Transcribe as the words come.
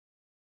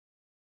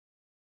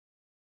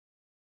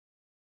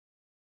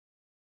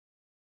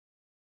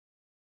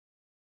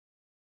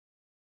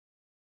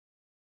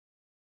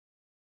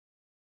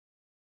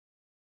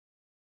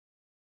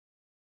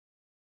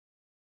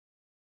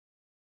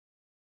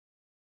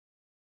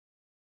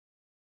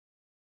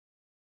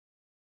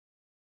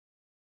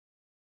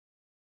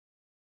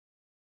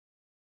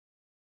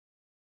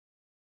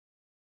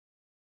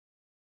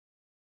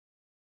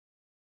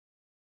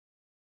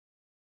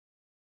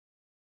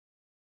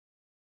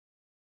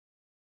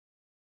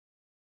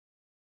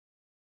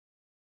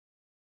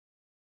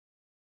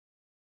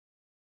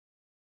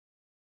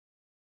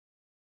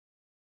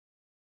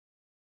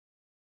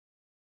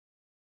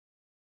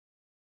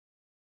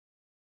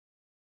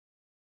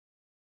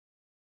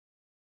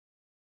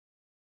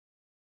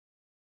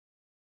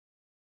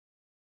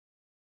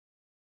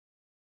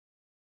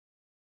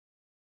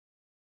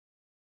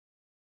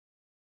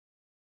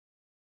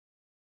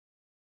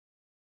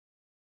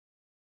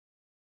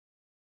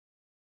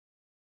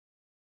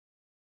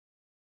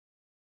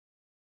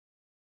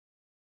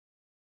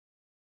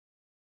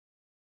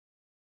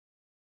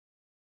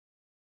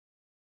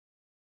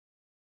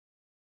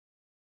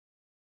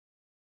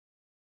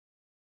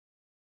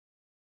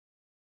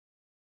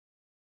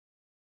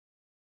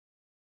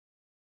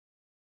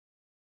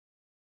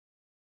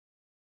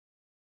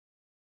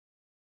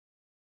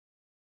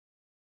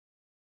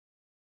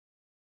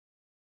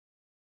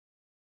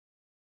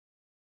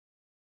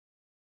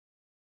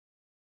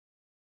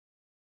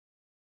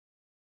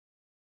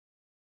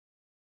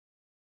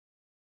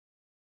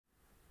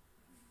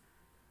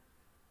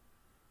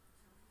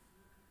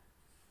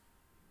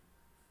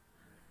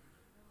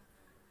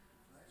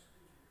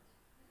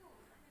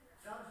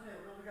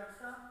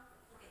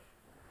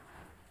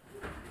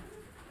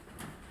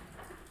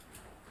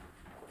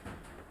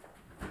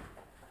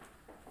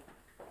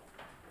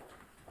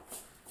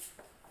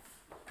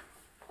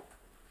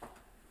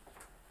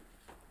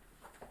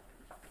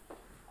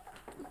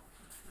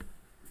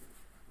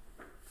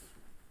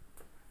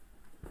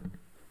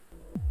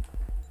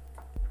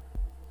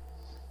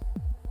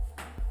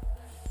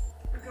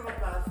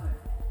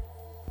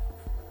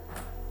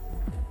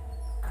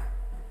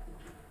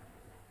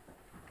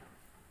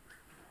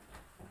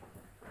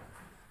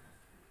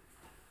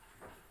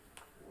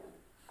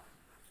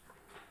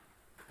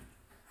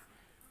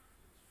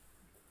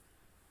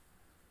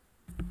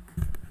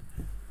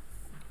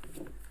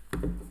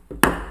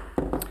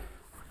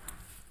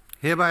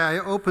Hereby I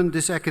open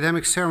this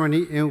academic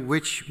ceremony in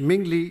which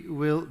Ming Li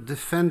will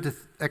defend the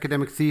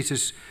academic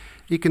thesis,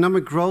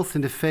 Economic Growth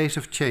in the Face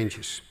of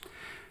Changes.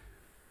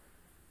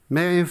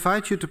 May I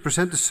invite you to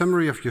present the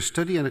summary of your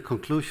study and the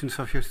conclusions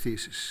of your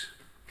thesis.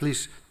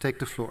 Please take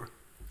the floor.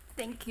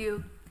 Thank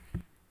you.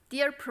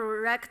 Dear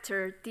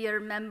Pro-Rector, dear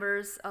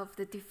members of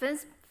the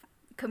Defense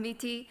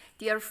Committee,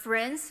 dear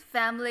friends,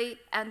 family,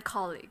 and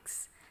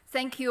colleagues,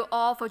 thank you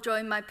all for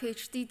joining my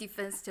PhD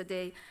defense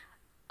today,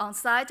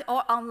 on-site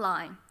or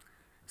online.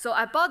 So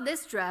I bought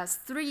this dress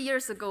 3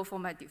 years ago for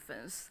my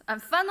defense,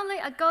 and finally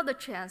I got the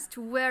chance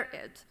to wear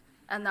it,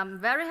 and I'm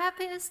very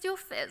happy it still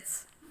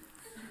fits.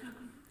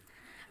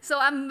 So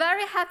I'm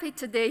very happy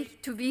today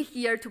to be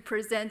here to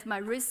present my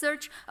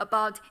research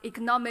about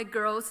economic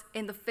growth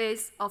in the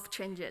face of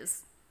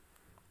changes.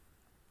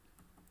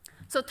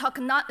 So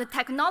the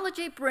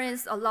technology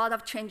brings a lot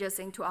of changes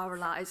into our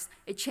lives.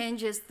 It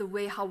changes the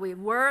way how we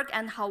work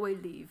and how we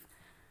live.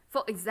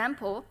 For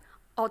example,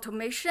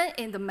 automation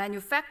in the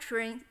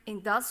manufacturing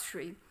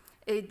industry,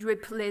 it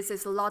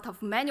replaces a lot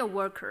of manual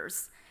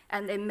workers,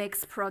 and it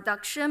makes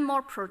production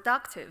more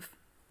productive.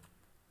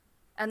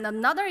 And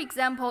another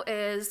example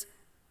is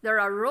there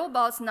are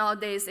robots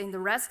nowadays in the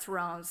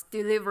restaurants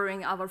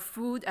delivering our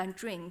food and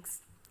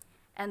drinks.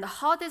 And the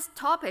hottest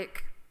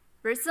topic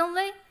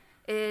recently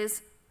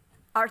is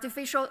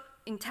artificial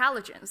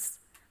intelligence.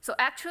 So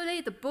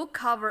actually, the book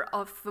cover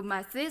of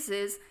my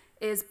thesis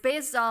is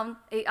based on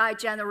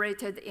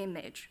AI-generated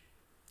image.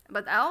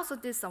 But I also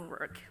did some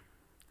work.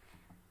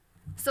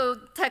 So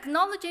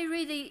technology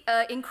really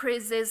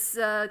increases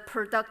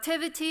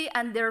productivity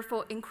and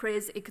therefore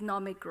increase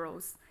economic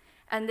growth.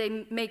 And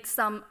they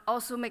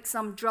also make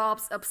some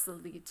jobs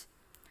obsolete.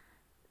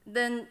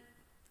 Then,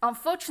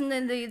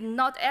 unfortunately,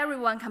 not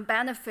everyone can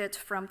benefit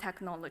from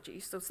technology,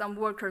 so some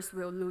workers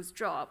will lose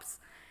jobs.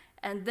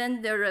 And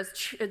then there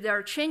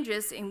are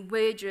changes in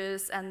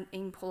wages and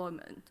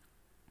employment.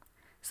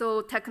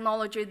 So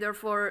technology,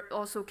 therefore,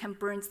 also can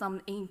bring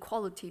some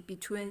inequality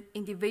between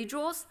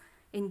individuals,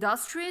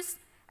 industries,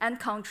 and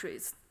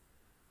countries.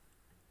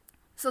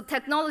 So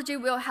technology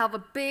will have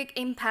a big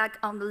impact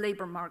on the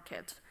labor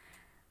market.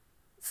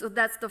 So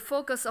that's the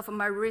focus of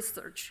my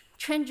research,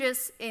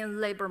 changes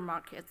in labor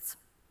markets.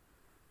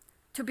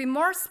 To be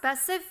more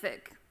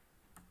specific,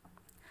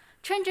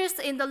 changes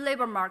in the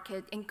labor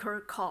market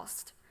incur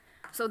cost.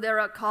 So there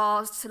are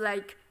costs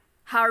like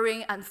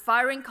hiring and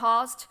firing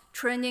cost,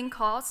 training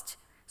cost,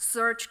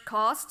 search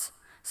costs.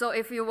 So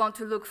if you want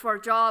to look for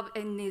a job,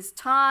 it needs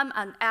time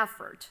and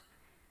effort.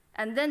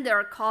 And then there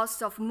are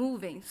costs of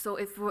moving. So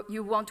if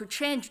you want to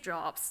change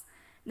jobs,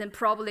 then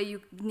probably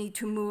you need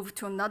to move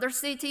to another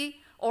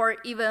city or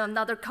even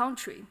another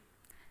country.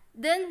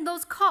 Then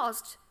those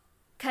costs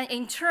can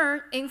in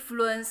turn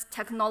influence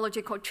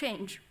technological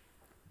change.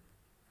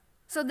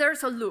 So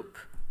there's a loop.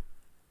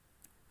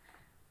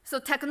 So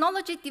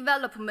technology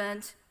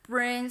development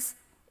brings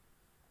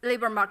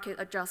labor market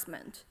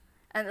adjustment,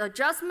 and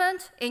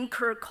adjustment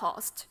incur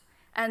cost,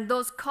 and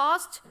those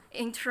costs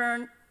in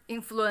turn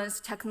influence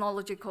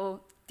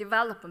technological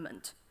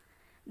development.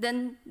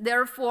 Then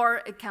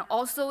therefore it can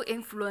also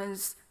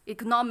influence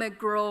economic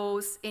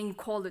growth,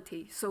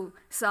 inequality, so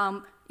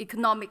some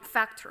economic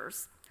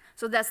factors.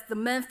 So that's the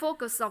main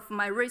focus of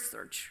my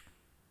research.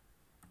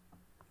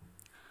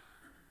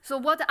 So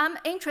what I'm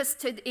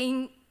interested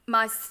in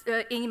my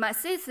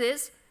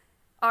thesis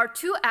are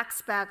two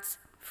aspects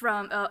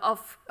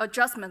of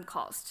adjustment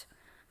cost.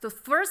 The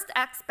first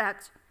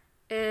aspect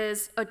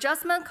is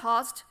adjustment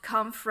cost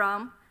come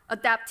from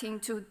adapting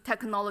to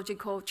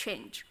technological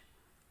change.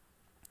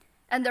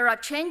 And there are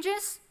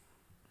changes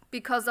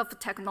because of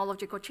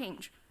technological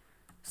change.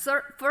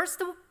 So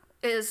first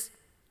is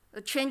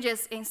the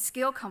changes in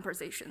skill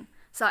composition.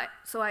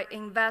 So I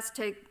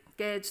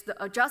investigate the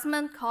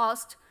adjustment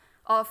cost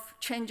of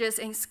changes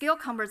in skill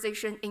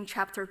composition in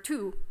chapter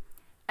 2.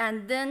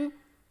 And then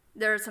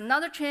there's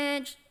another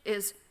change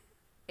is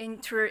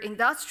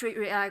inter-industry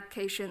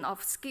reallocation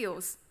of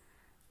skills.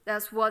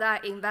 That's what I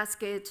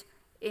investigate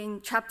in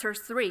chapter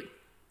 3.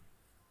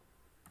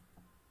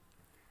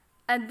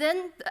 And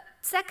then the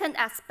second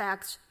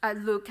aspect I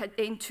look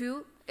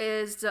into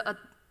is the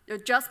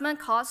adjustment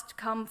costs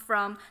come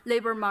from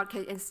labor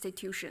market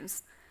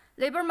institutions.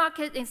 Labor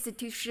market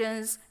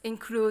institutions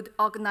include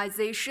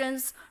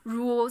organizations,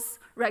 rules,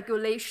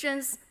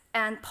 regulations,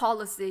 and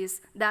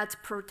policies that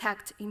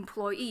protect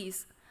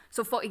employees.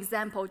 So for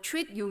example,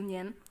 trade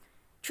union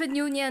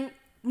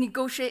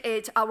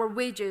negotiate our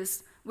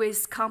wages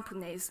with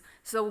companies.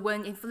 So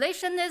when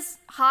inflation is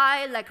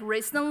high, like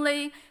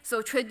recently,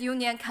 so trade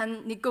union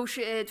can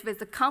negotiate with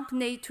the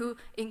company to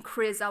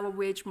increase our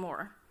wage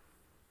more.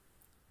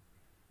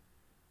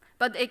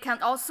 But it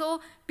can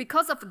also,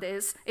 because of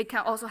this, it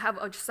can also have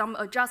some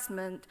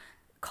adjustment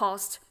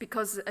cost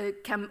because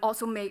it can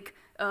also make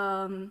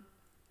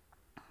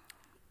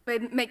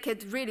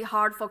it really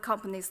hard for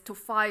companies to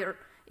fire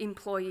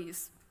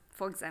employees,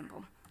 for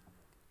example.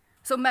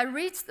 So my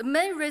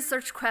main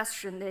research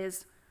question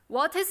is,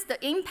 what is the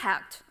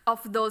impact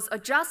of those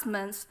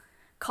adjustments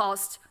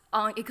cost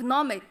on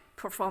economic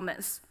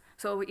performance?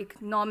 so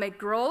economic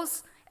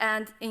growth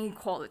and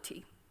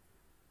inequality.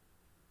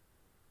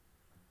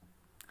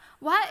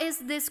 Why is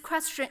this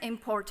question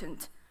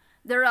important?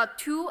 There are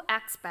two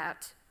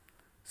aspects.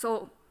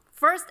 So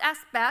first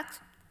aspect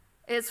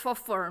is for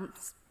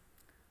firms.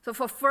 So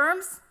for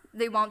firms,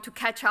 they want to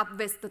catch up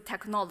with the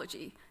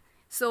technology.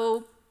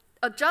 So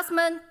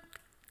adjustment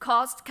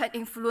cost can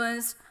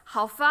influence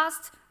how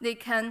fast they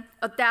can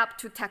adapt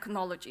to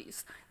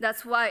technologies.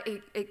 That's why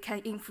it can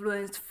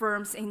influence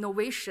firms'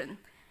 innovation.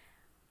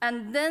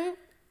 And then,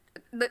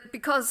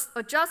 because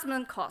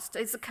adjustment cost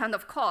is a kind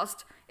of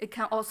cost, it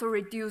can also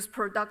reduce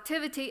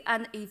productivity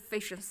and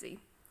efficiency.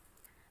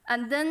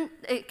 And then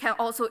it can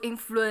also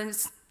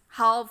influence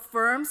how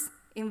firms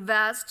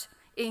invest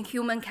in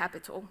human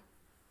capital.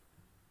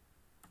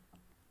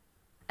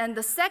 And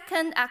the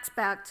second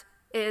aspect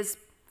is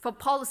for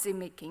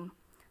policymaking.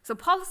 So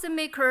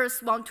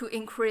policymakers want to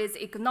increase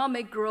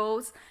economic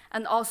growth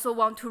and also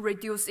want to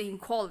reduce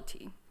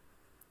inequality.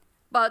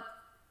 But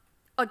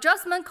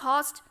adjustment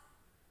cost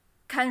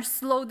can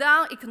slow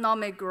down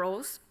economic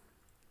growth,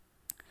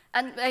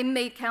 and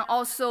it can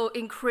also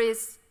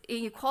increase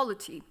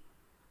inequality.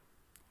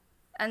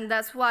 And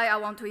that's why I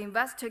want to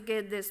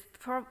investigate this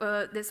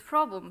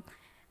problem.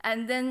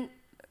 And then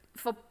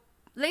for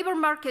labor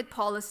market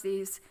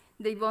policies,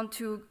 they want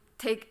to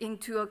take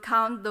into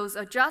account those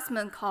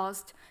adjustment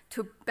costs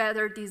to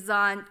better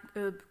design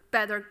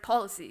better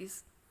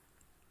policies.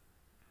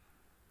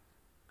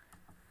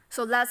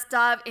 So let's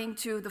dive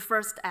into the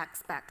first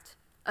aspect,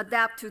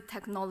 adapt to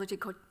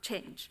technological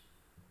change.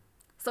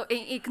 So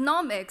in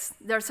economics,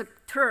 there's a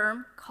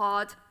term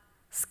called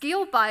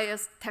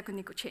skill-biased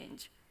technical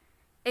change.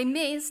 It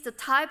means the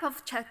type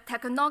of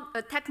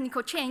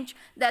technical change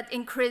that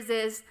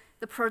increases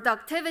the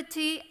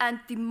productivity and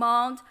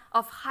demand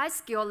of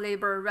high-skilled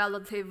labor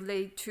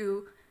relatively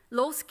to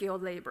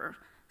low-skilled labor.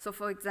 So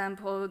for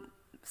example,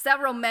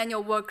 several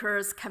manual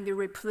workers can be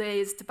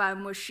replaced by a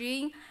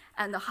machine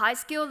and the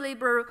high-skilled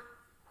labor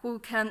who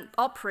can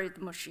operate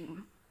the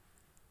machine.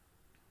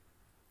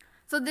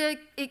 So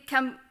it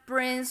can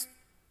bring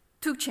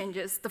two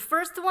changes. The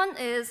first one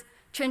is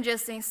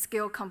changes in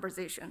skill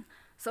composition.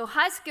 So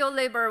high-skilled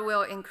labor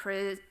will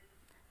increase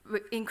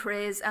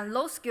and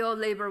low-skilled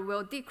labor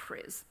will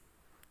decrease.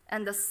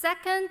 And the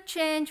second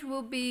change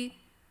will be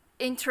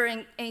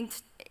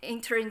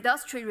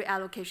inter-industry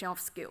reallocation of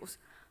skills.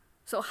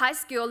 So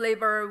high-skilled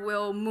labor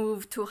will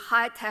move to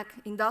high-tech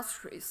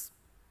industries.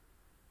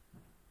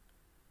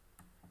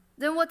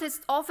 Then what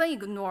is often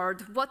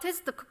ignored, what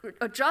is the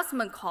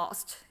adjustment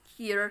cost?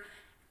 Here,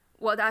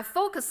 what I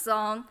focus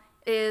on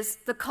is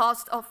the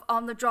cost of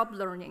on-the-job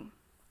learning.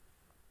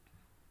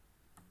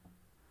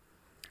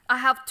 I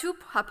have two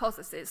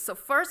hypotheses. So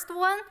first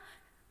one,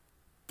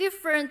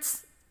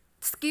 different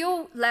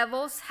skill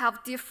levels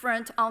have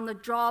different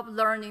on-the-job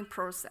learning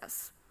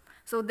process.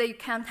 So they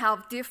can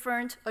have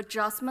different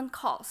adjustment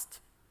cost.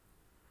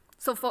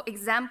 So for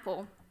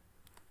example,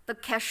 the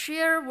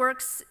cashier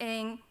works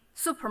in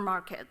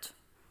supermarket.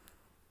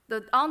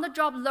 The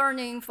on-the-job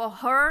learning for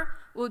her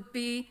would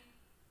be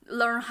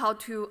learn how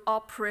to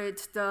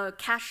operate the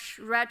cash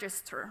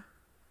register.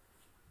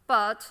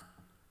 But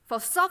for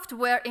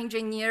software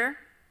engineer,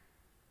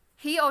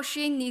 he or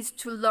she needs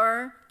to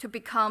learn to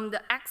become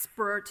the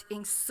expert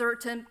in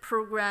certain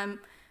program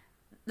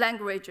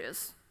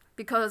languages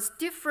because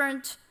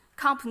different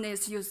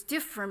companies use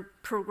different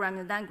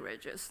programming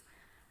languages.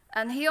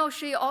 And he or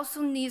she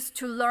also needs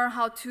to learn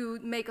how to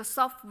make a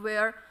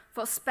software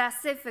for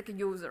specific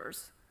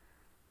users.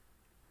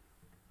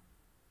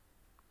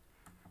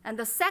 And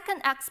the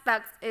second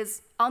aspect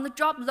is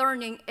on-the-job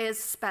learning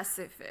is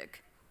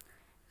specific.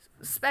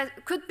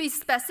 Could be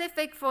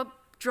specific for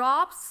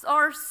jobs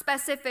or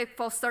specific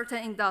for certain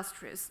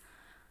industries.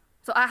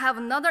 So I have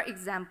another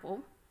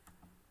example.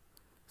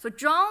 So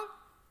John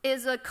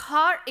is a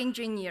car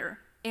engineer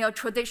in a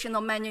traditional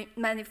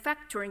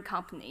manufacturing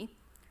company.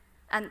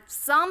 And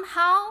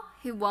somehow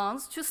he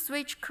wants to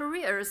switch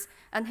careers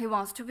and he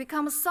wants to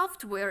become a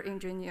software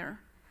engineer.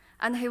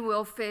 And he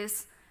will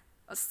face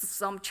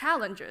some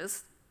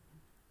challenges.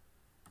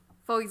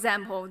 For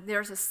example,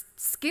 there's a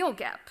skill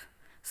gap.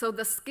 So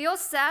the skill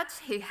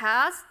set he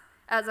has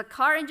as a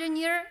car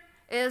engineer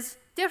is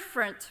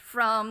different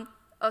from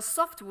a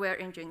software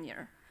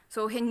engineer.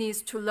 So he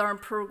needs to learn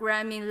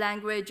programming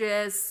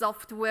languages,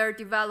 software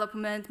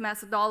development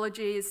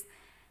methodologies,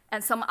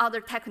 and some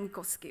other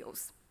technical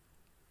skills.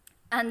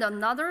 And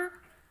another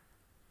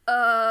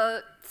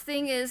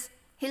thing is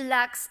he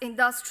lacks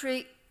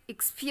industry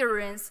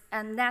experience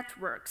and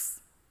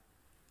networks.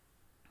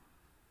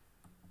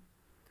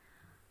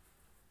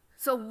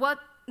 So what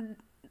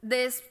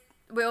this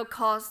will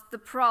cause the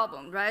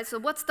problem, right? So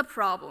what's the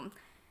problem?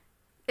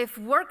 If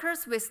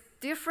workers with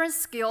different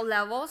skill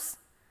levels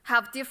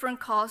have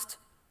different cost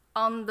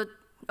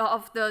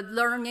of the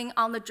learning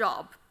on the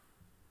job.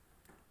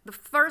 The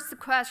first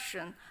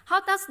question,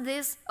 how does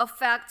this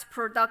affect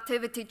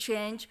productivity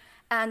change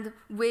and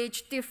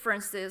wage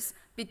differences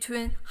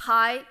between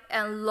high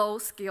and low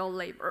skill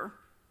labor?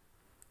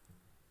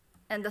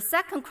 And the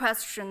second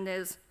question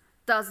is,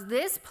 Does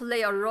this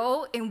play a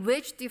role in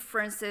wage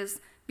differences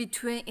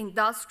between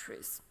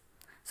industries?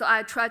 So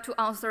I try to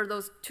answer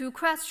those two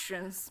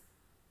questions.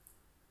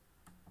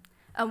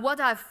 And what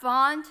I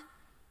found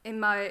in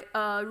my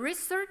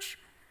research,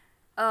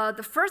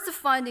 the first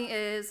finding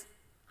is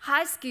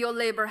high-skilled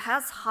labor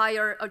has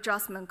higher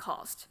adjustment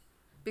cost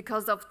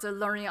because of the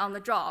learning on the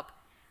job.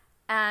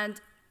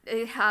 And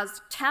it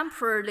has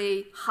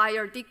temporarily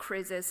higher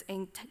decreases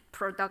in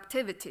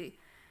productivity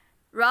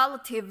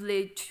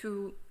relatively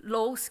to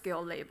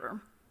low-skilled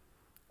labor.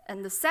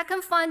 And the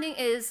second finding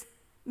is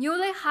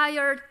newly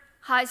hired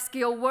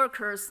high-skilled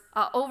workers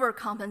are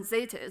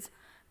overcompensated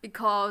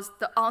because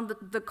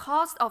the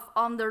cost of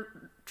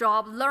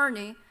on-the-job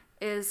learning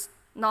is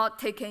not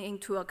taken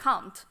into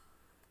account.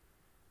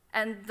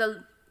 And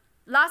the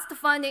last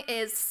finding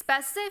is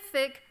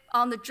specific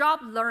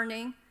on-the-job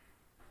learning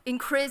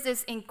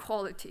increases in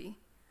quality.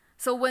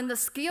 So when the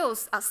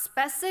skills are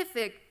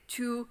specific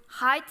to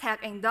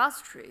high-tech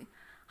industry,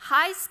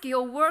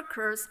 high-skilled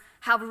workers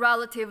have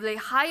relatively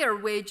higher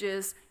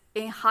wages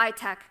in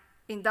high-tech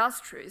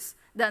industries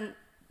than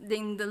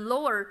in the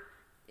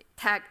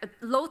low-tech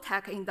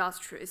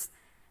industries,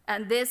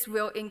 and this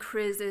will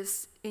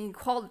increase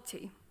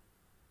inequality.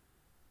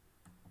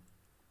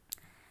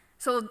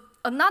 So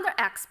another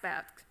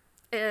aspect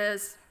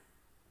is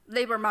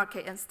labor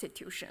market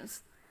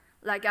institutions.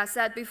 Like I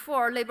said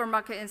before, labor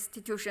market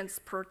institutions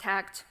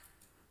protect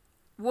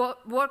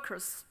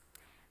workers.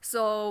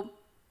 So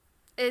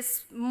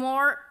it's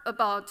more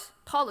about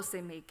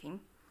policy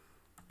making.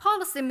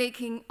 Policy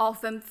making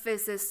often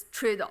faces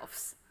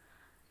trade-offs.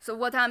 So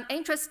what I'm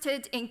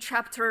interested in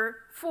chapter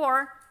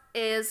 4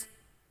 is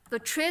the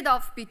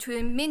trade-off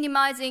between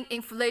minimizing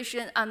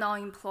inflation and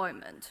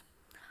unemployment.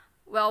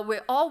 Well, we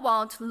all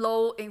want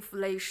low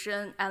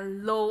inflation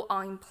and low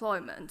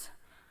unemployment,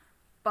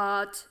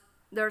 but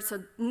there's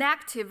a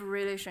negative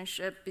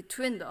relationship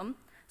between them.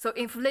 So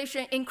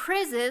inflation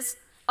increases,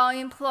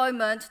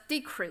 unemployment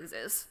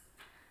decreases.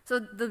 So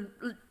the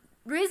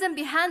reason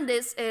behind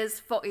this is,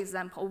 for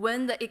example,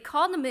 when the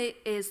economy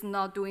is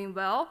not doing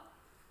well,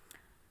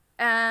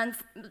 and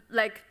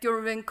like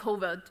during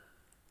COVID,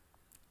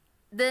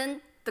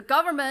 then the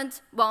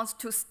government wants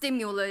to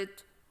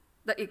stimulate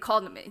the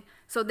economy.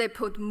 So they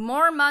put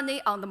more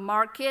money on the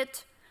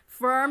market.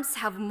 Firms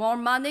have more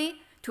money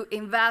to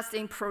invest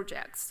in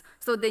projects.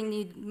 So they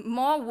need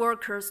more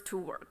workers to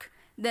work.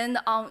 Then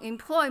the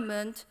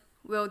unemployment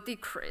will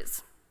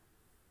decrease.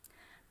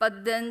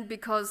 But then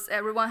because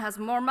everyone has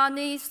more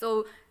money,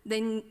 so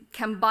they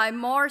can buy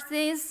more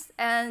things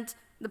and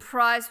the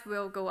price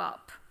will go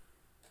up.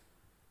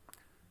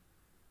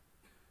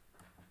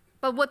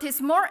 But what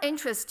is more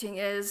interesting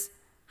is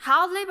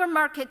how labor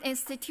market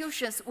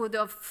institutions would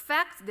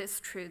affect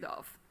this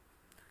trade-off.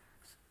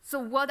 So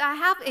what I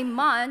have in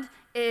mind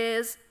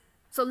is,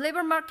 so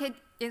labor market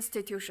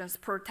institutions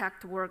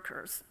protect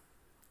workers.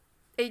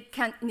 It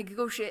can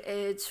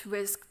negotiate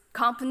with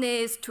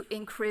companies to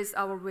increase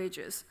our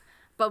wages.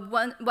 But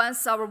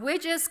once our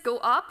wages go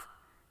up,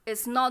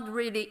 it's not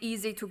really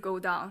easy to go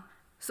down.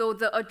 So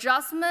the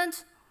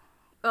adjustment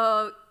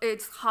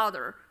is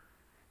harder.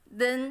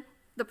 Then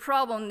the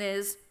problem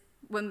is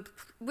when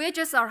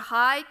wages are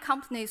high,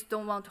 companies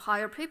don't want to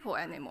hire people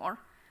anymore.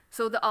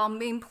 So the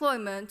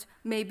unemployment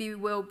maybe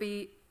will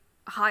be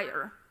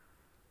higher.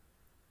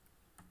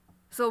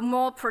 So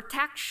more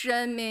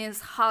protection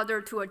means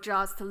harder to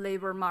adjust the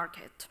labor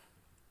market.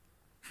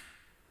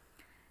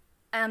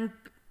 And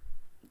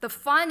the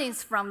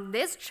findings from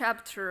this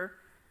chapter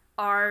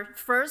are,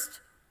 first,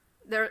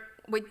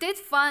 we did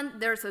find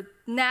there's a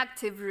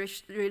negative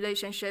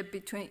relationship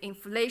between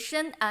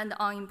inflation and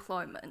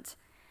unemployment.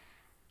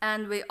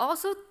 And we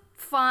also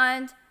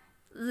find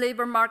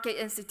labor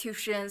market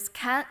institutions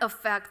can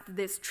affect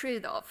this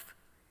trade-off.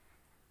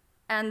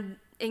 And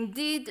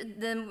indeed,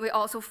 then we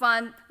also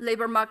find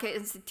labor market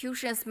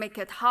institutions make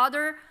it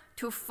harder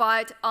to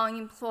fight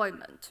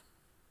unemployment.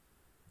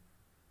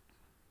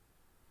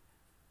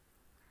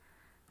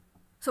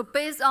 So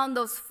based on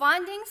those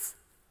findings,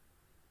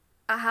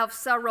 I have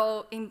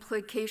several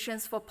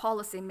implications for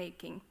policy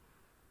making.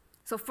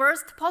 So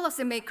first,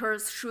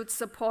 policymakers should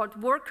support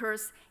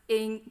workers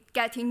in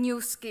getting new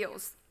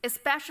skills,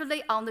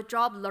 especially on the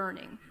job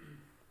learning.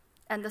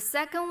 And the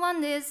second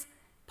one is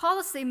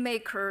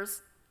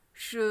policymakers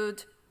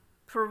should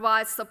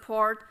provide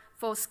support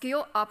for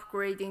skill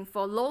upgrading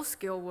for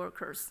low-skill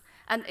workers,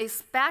 and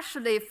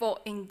especially for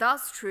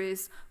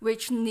industries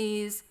which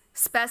needs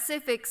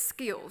specific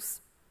skills.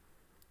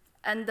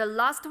 And the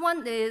last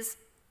one is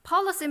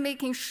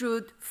policymaking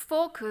should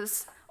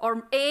focus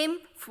or aim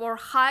for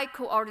high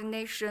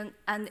coordination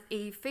and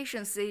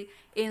efficiency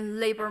in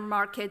labor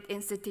market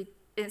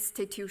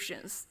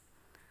institutions.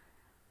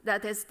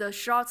 That is the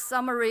short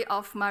summary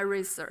of my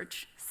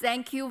research.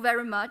 Thank you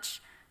very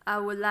much. I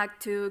would like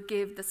to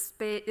give the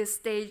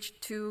stage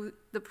to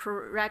the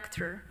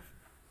prorector.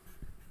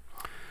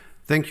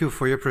 Thank you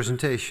for your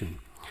presentation.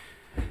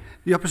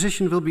 The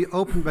opposition will be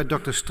opened by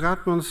Dr.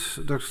 Straatmans.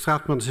 Dr.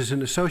 Straatmans is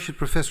an associate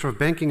professor of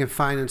banking and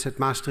finance at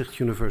Maastricht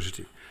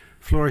University.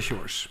 The floor is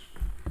yours.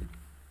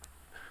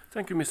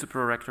 Thank you, Mr.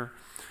 Prorector.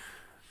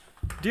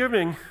 Dear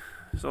Ming,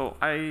 so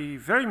I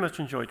very much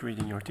enjoyed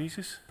reading your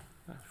thesis,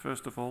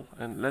 first of all,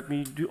 and let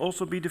me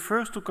also be the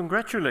first to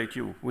congratulate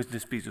you with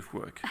this piece of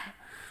work,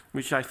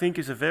 which I think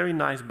is a very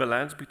nice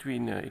balance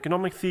between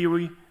economic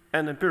theory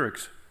and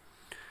empirics.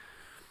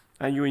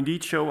 And you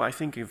indeed show, I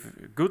think, a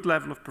good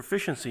level of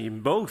proficiency in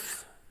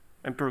both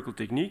empirical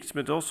techniques,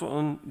 but also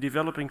on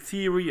developing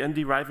theory and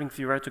deriving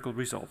theoretical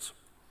results.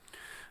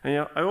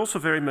 And I also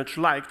very much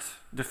liked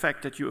the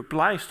fact that you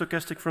apply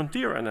stochastic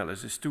frontier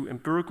analysis to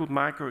empirical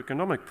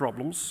macroeconomic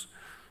problems,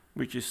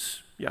 which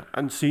is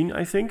unseen,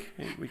 I think,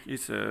 which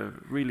is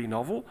really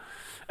novel,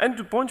 and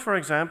to point, for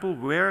example,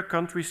 where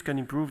countries can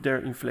improve their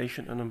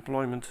inflation and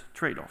employment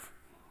trade-off.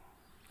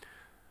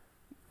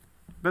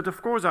 But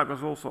of course, I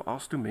was also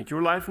asked to make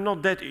your life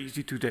not that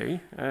easy today,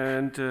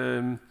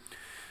 and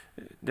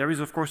there is,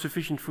 of course,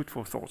 sufficient food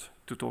for thought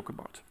to talk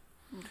about.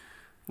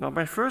 Now,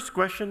 my first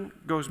question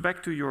goes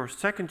back to your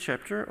second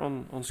chapter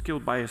on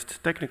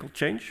skill-biased technical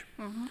change.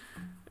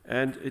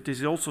 And it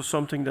is also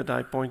something that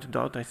I pointed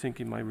out, I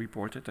think, in my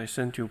report that I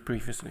sent you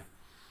previously.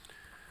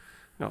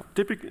 Now,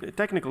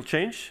 technical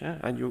change,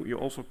 and you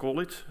also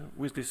call it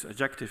with this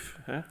adjective,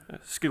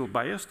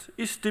 skill-biased,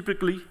 is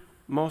typically,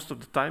 most of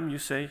the time, you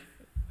say,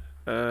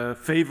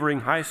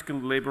 favoring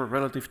high-skilled labor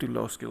relative to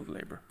low-skilled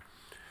labor.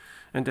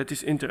 And that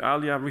is inter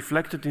alia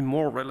reflected in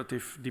more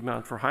relative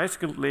demand for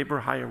high-skilled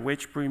labor, higher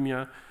wage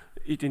premia,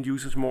 it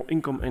induces more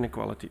income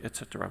inequality,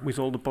 etc., with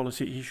all the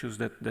policy issues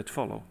that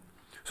follow.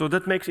 So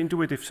that makes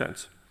intuitive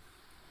sense.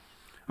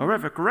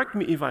 However, correct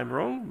me if I'm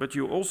wrong, but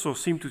you also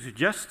seem to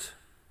suggest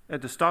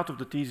at the start of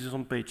the thesis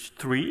on page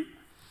 3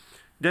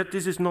 that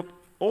this is not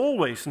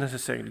always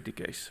necessarily the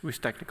case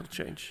with technical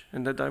change,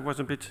 and that I was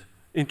a bit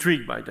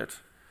intrigued by that.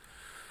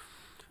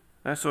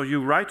 So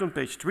you write on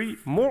page 3,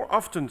 more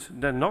often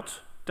than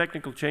not,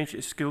 technical change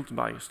is skilled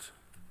biased.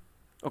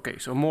 Okay,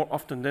 so more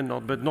often than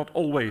not, but not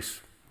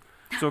always.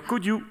 So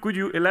could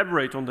you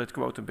elaborate on that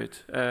quote a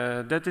bit?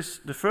 That is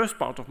the first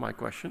part of my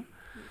question.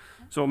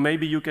 So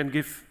maybe you can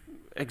give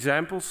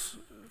examples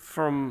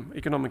from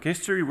economic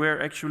history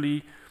where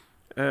actually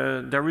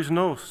there is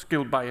no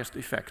skill-biased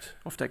effect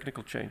of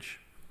technical change.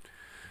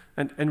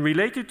 And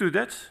related to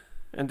that,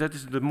 and that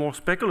is the more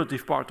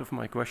speculative part of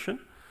my question,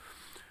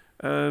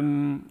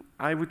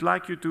 I would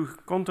like you to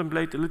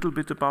contemplate a little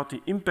bit about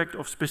the impact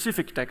of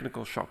specific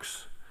technical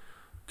shocks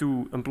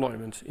to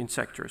employment in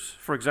sectors.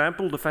 For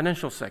example, the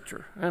financial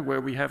sector, where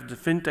we have the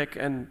fintech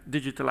and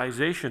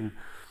digitalization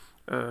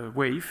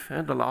wave,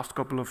 the last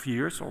couple of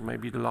years, or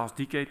maybe the last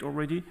decade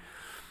already.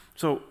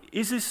 So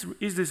is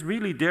this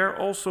really there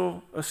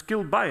also a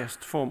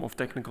skill-biased form of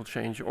technical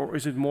change, or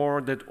is it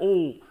more that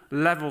all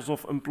levels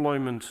of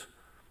employment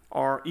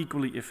are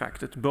equally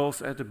affected,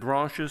 both at the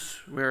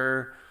branches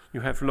where you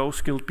have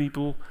low-skilled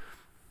people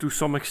to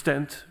some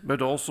extent,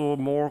 but also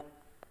more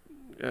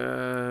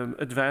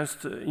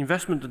advanced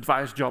investment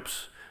advice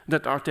jobs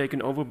that are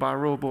taken over by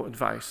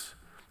robo-advice?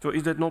 So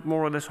is that not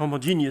more or less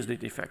homogeneous,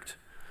 that effect?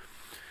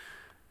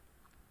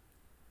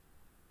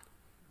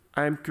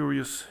 I'm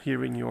curious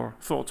hearing your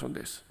thoughts on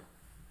this.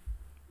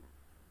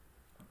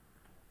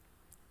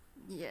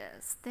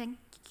 Yes, thank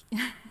you.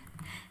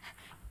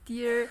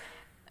 Dear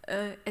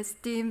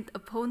esteemed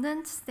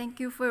opponents, thank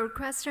you for your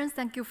questions,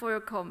 thank you for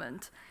your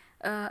comment.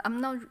 I'm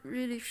not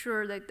really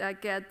sure that I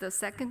get the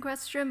second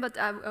question, but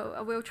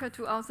I will try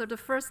to answer the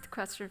first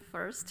question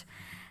first.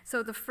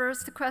 So the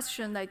first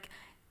question, like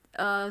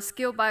the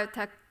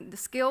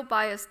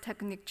skill-biased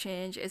technique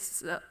change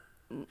is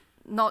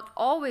not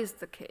always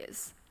the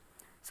case.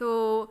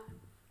 So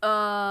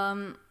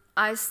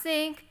I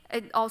think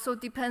it also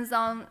depends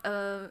on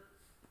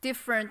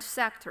different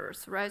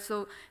sectors, right?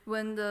 So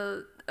when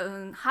the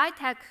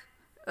high-tech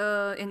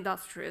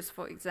industries,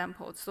 for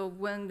example, so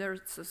when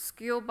there's a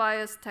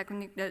skill-biased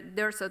technique,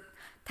 there's a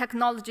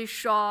technology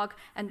shock,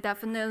 and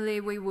definitely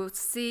we will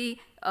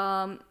see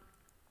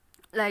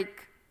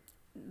like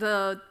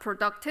the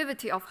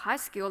productivity of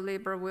high-skilled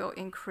labor will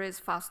increase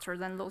faster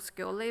than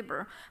low-skilled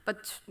labor.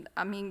 But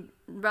I mean,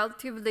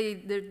 relatively,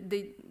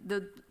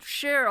 the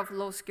share of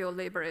low-skilled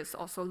labor is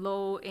also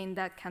low in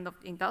that kind of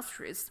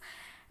industries.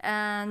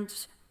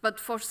 But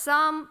for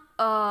some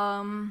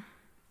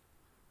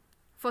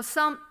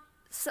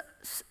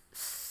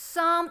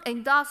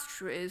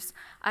industries,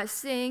 I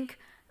think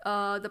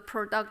the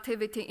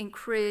productivity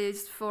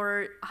increase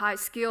for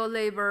high-skilled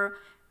labor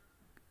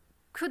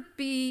could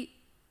be,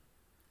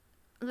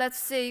 let's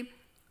say,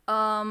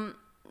 not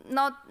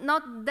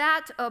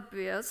that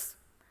obvious,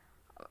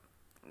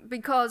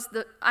 because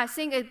I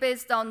think it's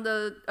based on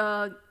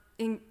the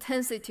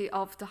intensity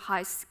of the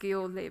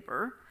high-skilled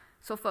labor.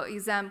 So, for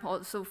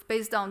example, so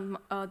based on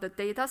the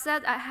data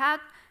set I had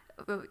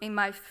in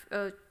my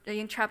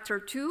in chapter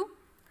 2,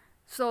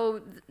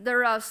 so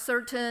there are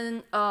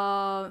certain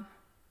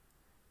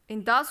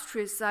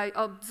industries I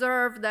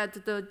observed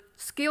that the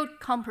skill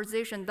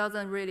composition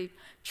doesn't really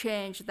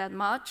change that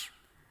much.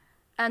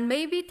 And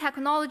maybe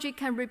technology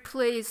can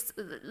replace,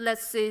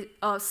 let's say,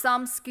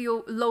 some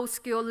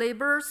low-skill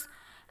laborers,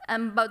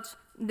 but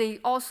they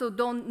also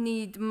don't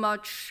need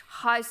much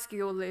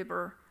high-skill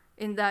labor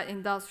in that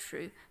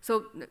industry.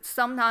 So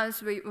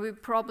sometimes we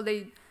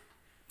probably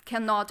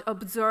cannot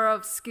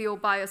observe skill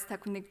bias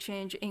technique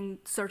change in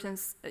certain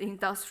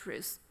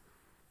industries.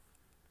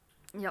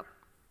 Yep.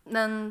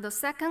 Then the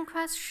second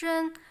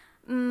question,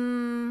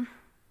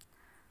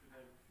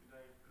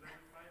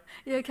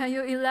 yeah, can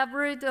you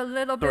elaborate a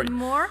little bit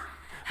more?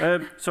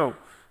 So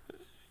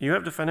you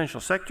have the financial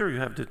sector, you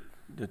have the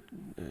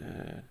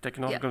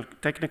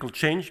technical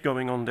change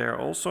going on there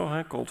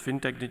also, called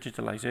fintech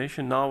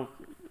digitalization.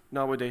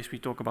 Nowadays we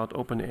talk about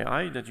open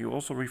AI that you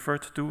also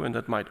referred to, and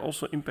that might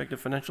also impact the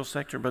financial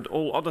sector, but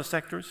all other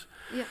sectors.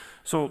 Yeah.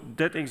 So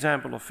that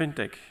example of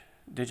fintech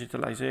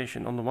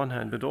digitalization on the one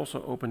hand, but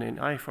also open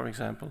AI, for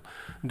example,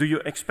 do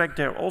you expect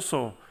there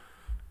also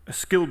a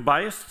skill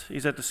biased?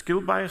 Is that a skill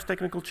biased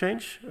technical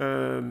change?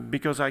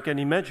 Because I can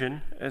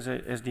imagine, as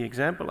the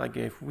example I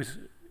gave with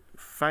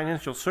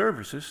financial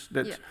services,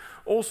 that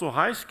also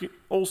high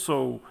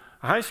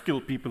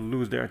skilled people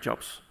lose their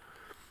jobs.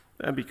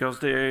 Because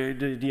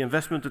the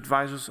investment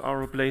advisors are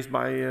replaced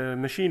by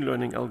machine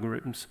learning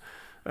algorithms.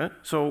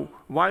 So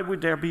why would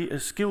there be a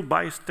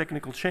skill-biased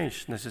technical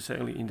change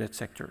necessarily in that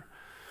sector?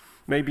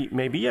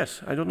 Maybe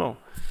yes, I don't know.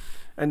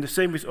 And the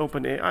same with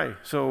OpenAI.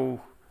 So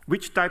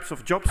which types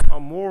of jobs are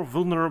more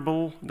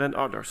vulnerable than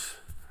others?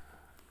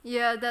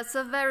 Yeah, that's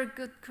a very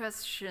good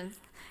question.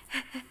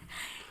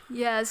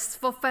 Yes,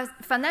 for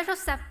financial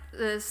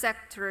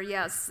sector,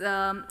 yes.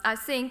 I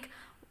think,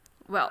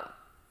 well,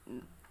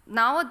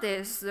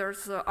 nowadays,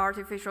 there's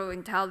artificial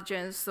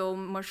intelligence, so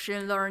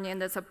machine learning,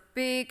 there's a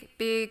big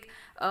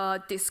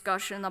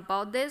discussion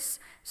about this.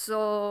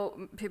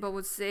 So people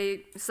would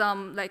say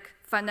some like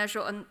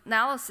financial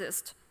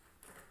analysts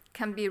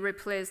can be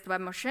replaced by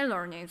machine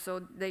learning, so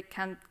they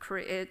can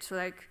create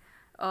like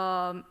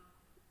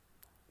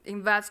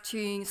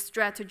investing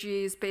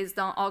strategies based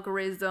on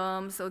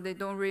algorithms, so they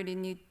don't really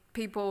need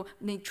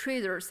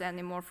traders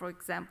anymore, for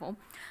example.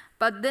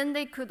 But then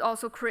they could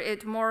also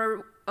create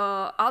more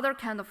other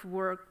kind of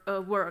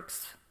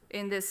works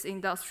in this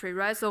industry,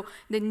 right? So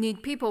they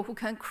need people who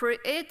can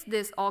create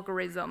this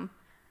algorithm.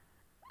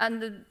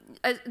 And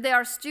they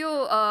are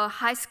still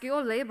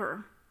high-skill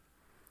labor.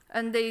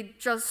 And they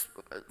just,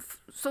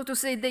 so to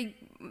say, they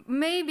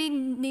maybe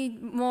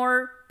need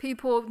more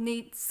people,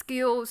 need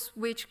skills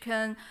which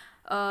can,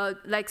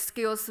 like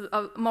skills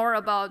more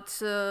about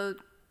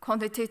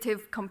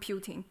quantitative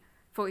computing,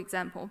 for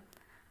example.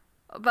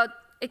 But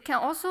it can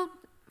also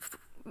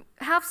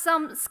have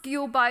some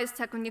skill-biased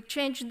technique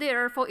change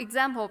there. For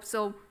example,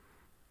 so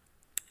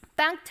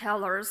bank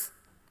tellers,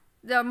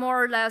 they're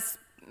more or less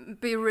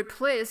be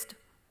replaced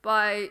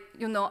by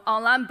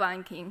online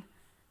banking,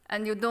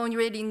 and you don't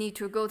really need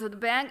to go to the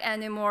bank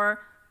anymore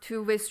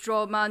to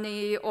withdraw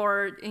money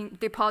or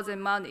deposit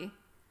money,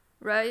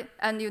 right?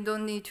 And you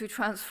don't need to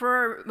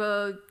transfer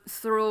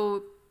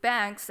through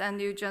banks,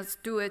 and you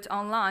just do it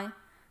online,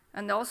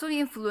 and also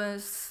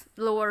influence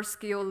lower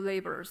skill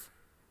laborers.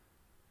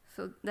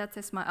 So that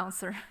is my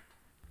answer.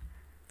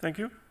 Thank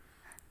you.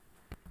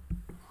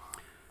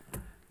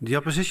 The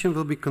opposition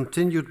will be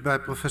continued by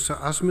Professor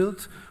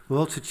Asmild, who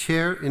holds a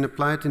chair in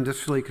Applied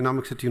Industrial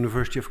Economics at the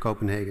University of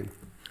Copenhagen.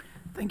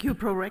 Thank you,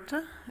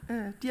 Pro-Rector.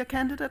 Dear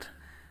candidate,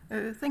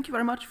 thank you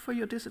very much for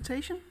your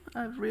dissertation.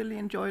 I've really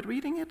enjoyed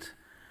reading it.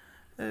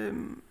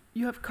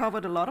 You have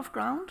covered a lot of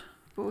ground,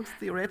 both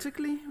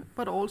theoretically,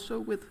 but also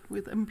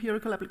with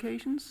empirical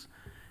applications.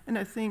 And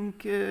I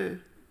think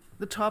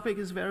the topic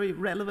is very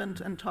relevant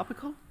and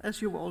topical,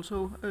 as you've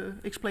also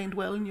explained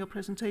well in your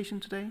presentation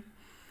today.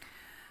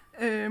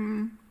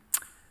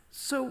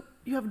 So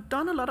you have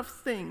done a lot of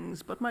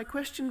things, but my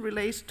question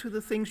relates to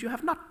the things you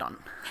have not done.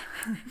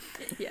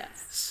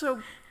 Yes. So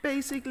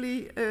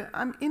basically,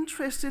 I'm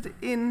interested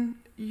in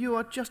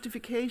your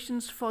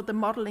justifications for the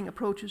modeling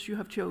approaches you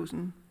have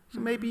chosen. So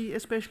maybe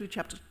especially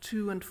chapter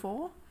 2 and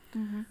 4.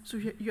 Mm-hmm. So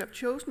you have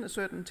chosen a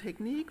certain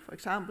technique, for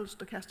example,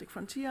 stochastic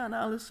frontier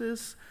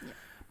analysis,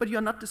 but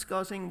you're not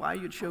discussing why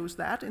you chose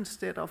that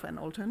instead of an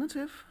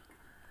alternative.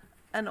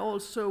 And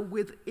also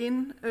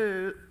within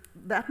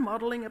that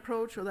modeling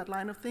approach or that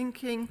line of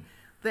thinking,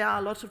 there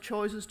are lots of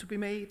choices to be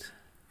made.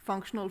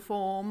 Functional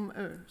form,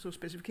 so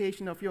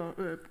specification of your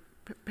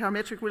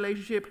parametric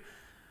relationship,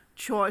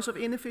 choice of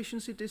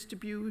inefficiency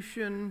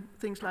distribution,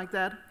 things like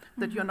that,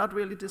 that you're not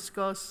really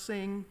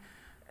discussing,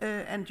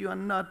 and you are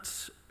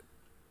not,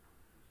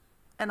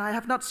 and I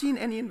have not seen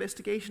any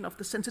investigation of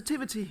the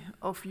sensitivity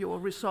of your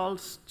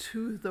results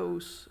to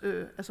those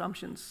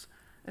assumptions.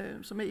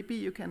 So maybe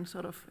you can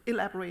sort of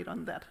elaborate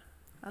on that.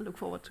 I look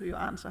forward to your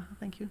answer.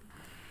 Thank you.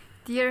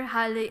 Dear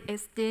highly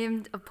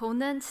esteemed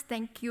opponents,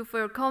 thank you for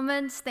your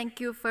comments.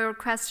 Thank you for your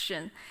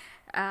question.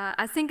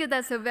 I think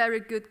that's a very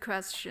good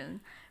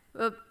question.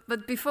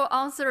 But before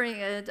answering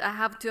it, I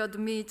have to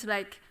admit,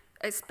 like,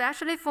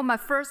 especially for my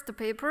first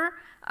paper,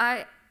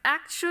 I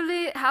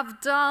actually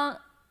have done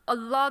a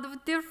lot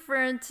of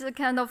different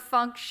kind of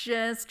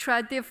functions,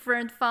 try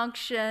different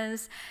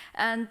functions,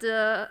 and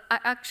I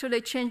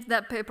actually changed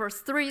that paper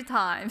 3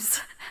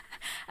 times.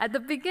 At the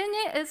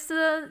beginning, it's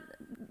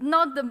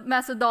not the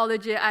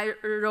methodology I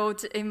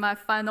wrote in my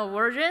final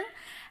version.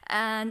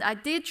 And I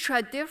did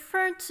try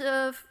different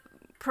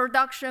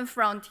production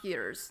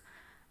frontiers.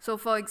 So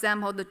for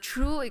example, the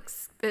true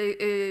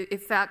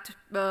effect,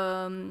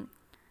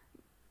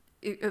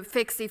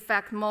 fixed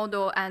effect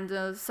model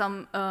and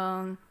some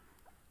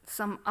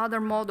other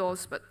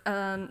models, but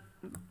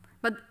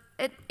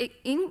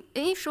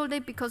initially,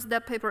 because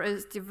that paper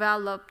is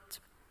developed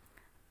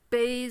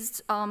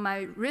based on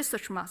my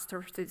research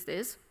master's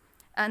thesis,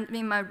 and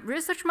in my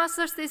research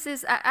master's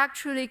thesis, I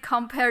actually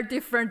compare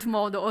different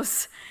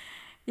models.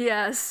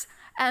 Yes,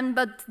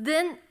 but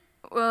then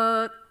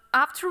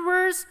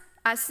afterwards,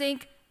 I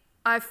think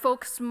I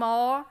focus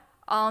more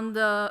on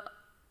the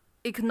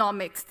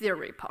economic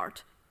theory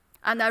part.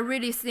 And I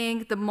really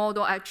think the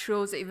model I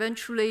chose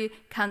eventually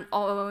can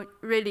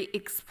really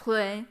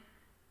explain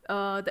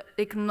the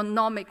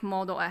economic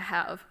model I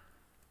have.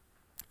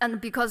 And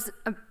because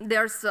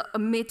there's an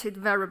omitted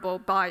variable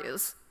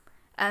bias.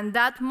 And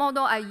that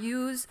model I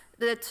use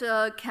that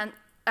can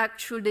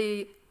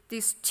actually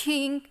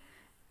distinguish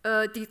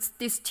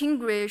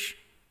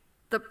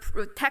the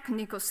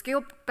technical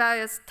skill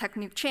bias,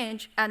 technique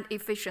change, and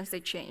efficiency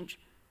change.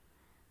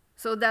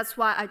 So that's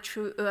why I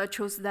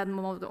chose that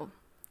model.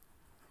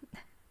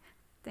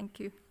 Thank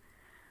you.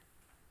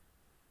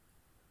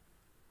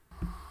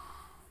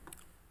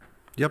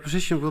 The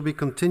opposition will be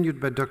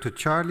continued by Dr.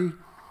 Charlie,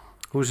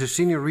 who is a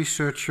senior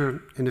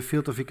researcher in the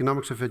field of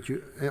economics of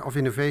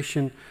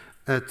innovation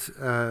at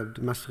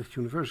the Maastricht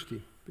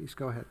University. Please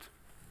go ahead.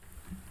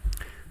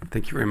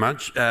 Thank you very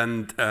much,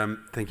 and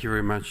thank you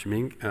very much,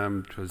 Ming.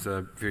 It was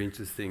a very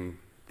interesting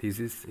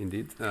thesis,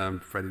 indeed.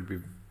 Read it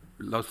with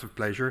lots of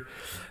pleasure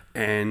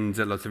and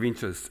lots of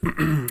interest.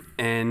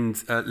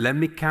 And let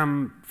me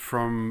come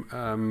from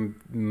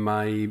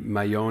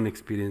my own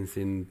experience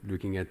in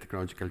looking at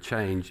technological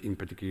change, in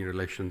particular in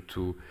relation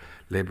to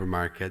labor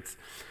markets.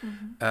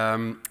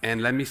 And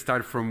let me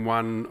start from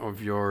one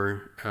of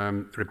your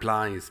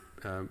replies,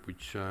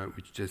 which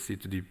just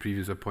said to the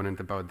previous opponent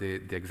about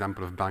the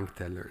example of bank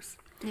tellers.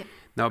 Yeah.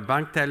 Now,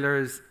 bank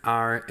tellers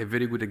are a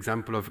very good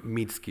example of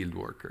mid-skilled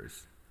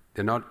workers.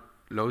 They're not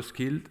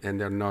low-skilled and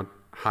they're not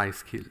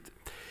high-skilled,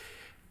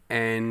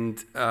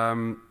 and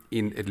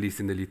at least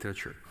in the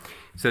literature.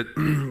 So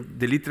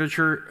the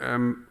literature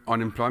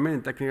on employment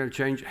and technical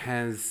change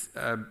has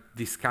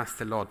discussed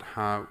a lot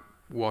how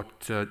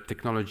what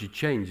technology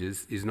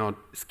changes is not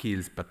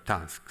skills but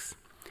tasks.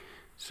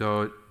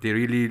 So they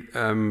really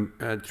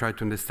try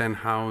to understand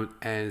how,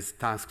 as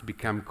tasks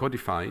become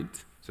codified,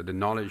 so the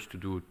knowledge to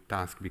do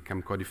tasks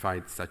become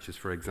codified, such as,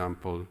 for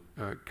example,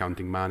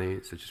 counting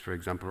money, such as, for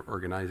example,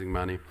 organizing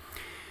money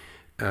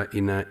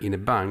in a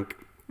bank.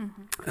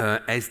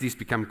 As these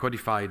become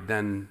codified,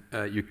 then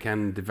you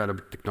can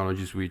develop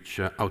technologies which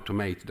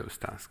automate those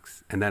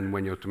tasks. And then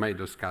when you automate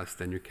those tasks,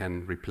 then you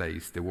can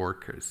replace the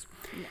workers.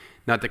 Yeah.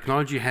 Now,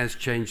 technology has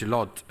changed a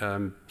lot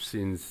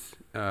since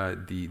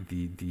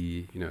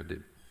in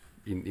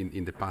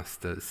the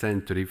past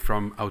century,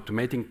 from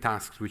automating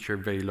tasks which are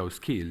very low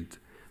skilled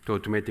to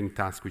automating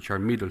tasks which are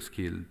middle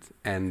skilled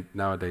and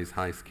nowadays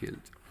high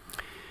skilled.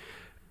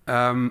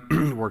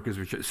 Workers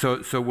which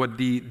so what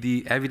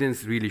the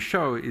evidence really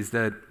show is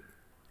that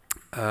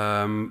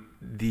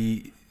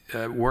the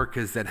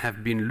workers that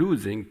have been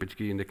losing,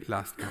 particularly in the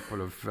last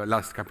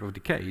couple of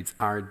decades,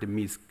 are the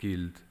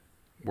mid-skilled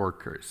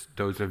workers.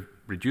 Those have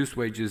reduced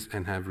wages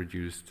and have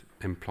reduced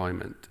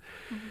employment.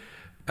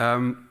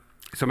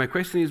 So my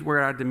question is, where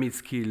are the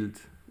mid-skilled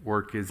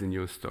workers in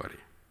your story,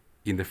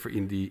 in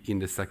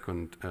the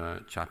second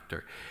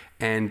chapter,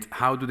 and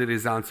how do the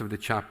results of the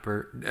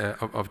chapter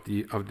of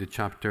the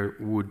chapter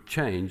would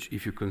change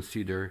if you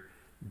consider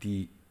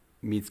the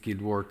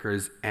mid-skilled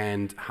workers,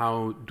 and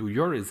how do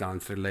your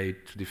results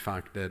relate to the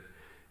fact that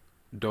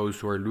those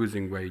who are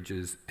losing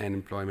wages and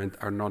employment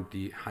are not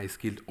the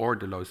high-skilled or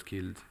the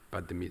low-skilled,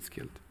 but the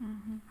mid-skilled?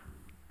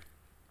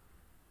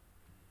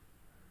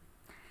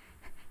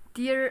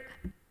 Dear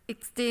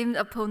esteemed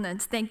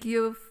opponent, thank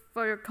you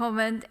for your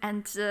comment,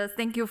 and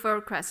thank you for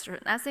your question.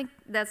 I think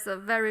that's a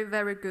very,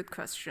 very good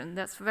question.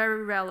 That's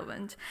very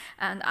relevant.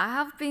 And I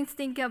have been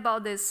thinking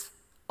about this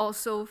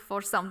also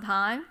for some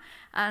time.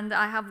 And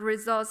I have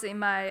results in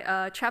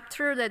my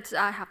chapter that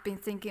I have been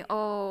thinking,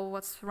 oh,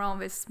 what's wrong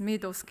with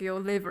middle skill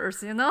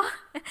laborers, you know?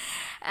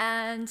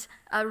 And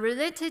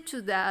related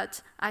to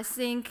that, I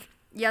think,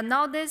 yeah,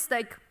 nowadays,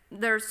 like,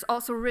 there's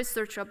also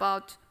research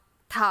about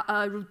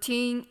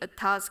routine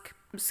task,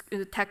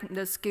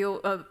 the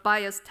skill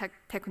bias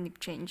technique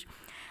change.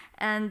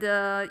 And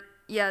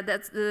yeah,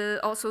 that's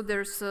also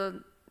there's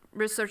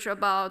research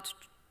about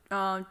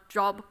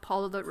job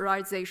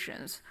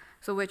polarizations.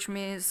 So which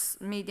means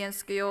median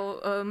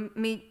skill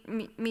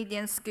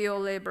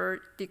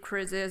labor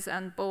decreases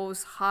and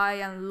both high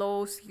and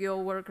low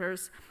skill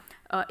workers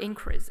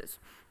increases.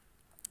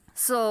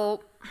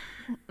 So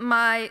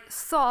my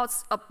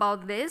thoughts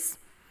about this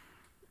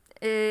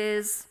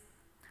is,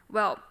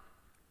 well,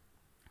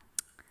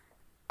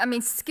 I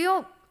mean,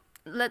 skill,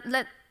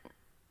 I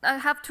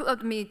have to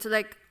admit,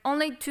 like,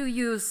 only to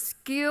use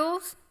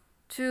skills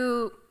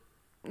to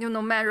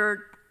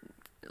measure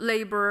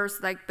laborers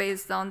like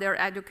based on their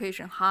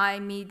education, high,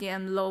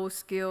 medium, low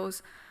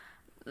skills,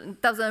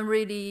 doesn't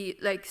really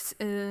like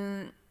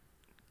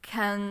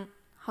can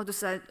how to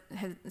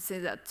say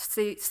that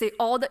see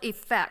all the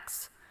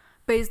effects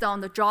based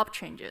on the job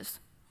changes.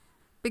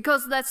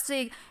 Because let's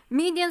say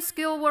medium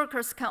skill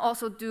workers can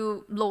also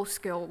do low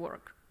skill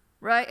work,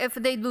 right? If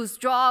they lose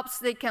jobs,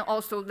 they can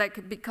also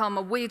like become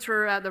a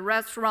waiter at a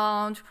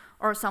restaurant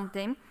or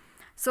something.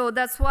 So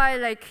that's why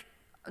like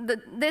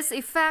this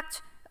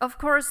effect, of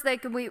course,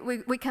 like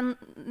we can,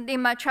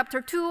 in my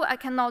chapter 2, I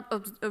cannot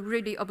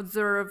really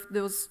observe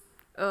those,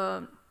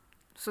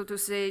 so to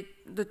say,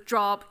 the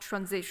job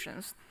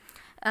transitions.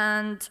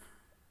 And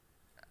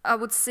I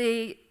would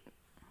say,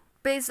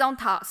 based on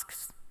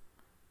tasks,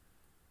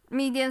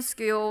 medium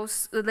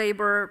skills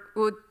labor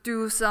would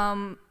do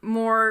some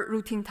more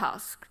routine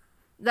tasks.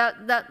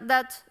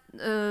 That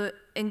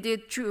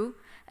indeed true.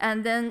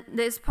 And then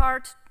this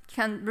part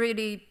can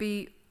really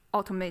be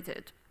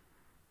automated.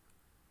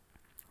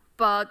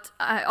 But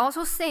I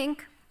also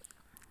think,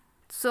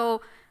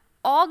 so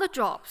all the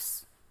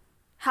jobs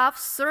have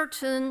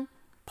certain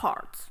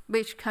parts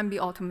which can be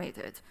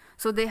automated.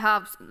 So they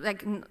have,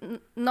 like,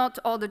 not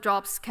all the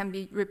jobs can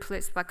be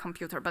replaced by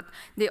computer, but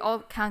they all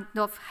kind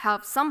of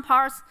have some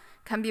parts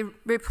can be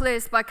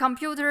replaced by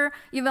computer,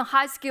 even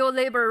high-skilled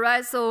labor,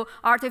 right? So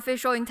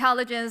artificial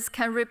intelligence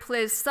can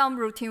replace some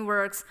routine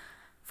works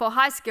for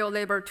high-skilled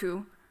labor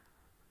too.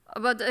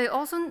 But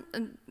also,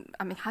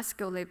 I mean,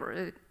 high-skilled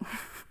labor,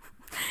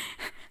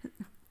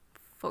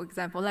 for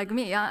example, like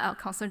me, I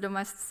consider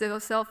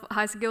myself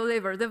high-skilled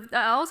labor.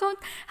 I also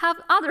have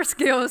other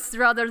skills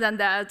rather than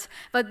that.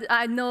 But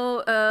I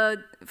know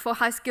for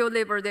high-skilled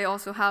labor, they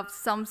also have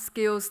some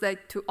skills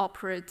like to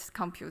operate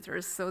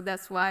computers. So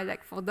that's why,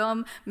 like for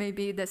them,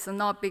 maybe that's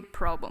not a big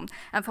problem.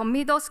 And for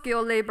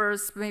middle-skilled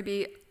laborers,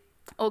 maybe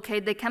okay,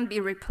 they can be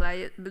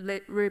replaced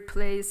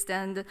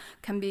and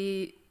can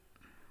be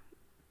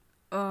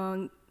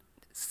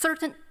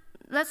certain.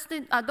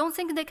 I don't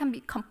think they can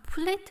be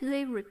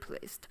completely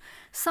replaced.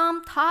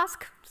 Some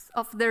tasks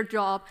of their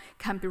job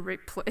can be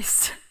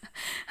replaced.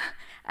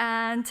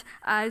 And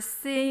I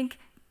think,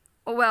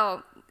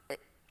 well,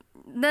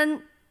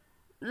 then,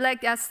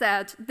 like I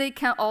said, they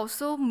can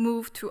also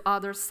move to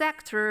other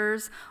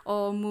sectors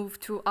or move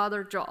to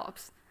other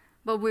jobs,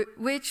 but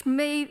which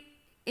may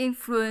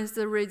influence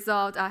the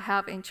result I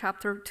have in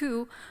chapter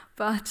 2,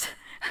 but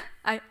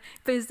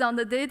based on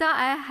the data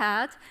I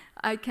had,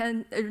 I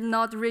can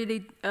not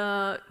really,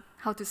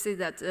 how to say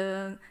that,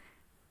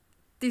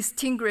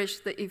 distinguish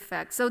the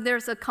effect. So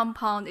there's a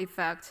compound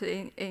effect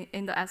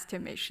in the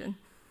estimation.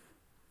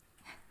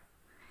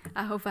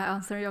 I hope I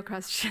answered your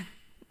question.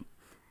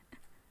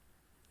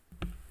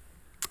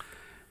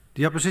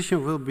 The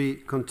opposition will be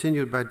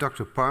continued by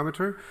Dr.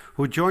 Parmeter,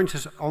 who joins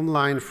us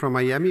online from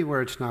Miami,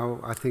 where it's now,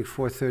 I think,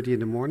 4:30 in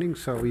the morning,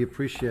 so we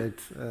appreciate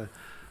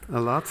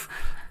a lot.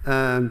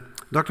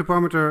 Dr.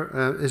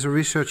 Parmeter is a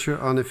researcher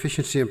on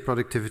efficiency and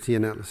productivity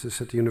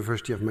analysis at the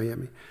University of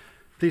Miami.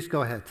 Please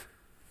go ahead.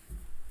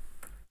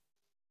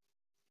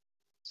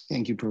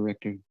 Thank you,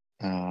 Prorector.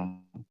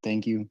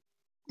 Thank you,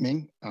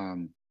 Ming.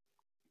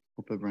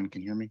 Hope everyone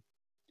can hear me.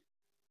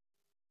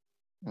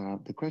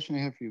 The question I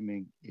have for you,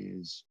 Ming,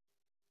 is,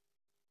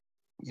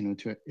 you know,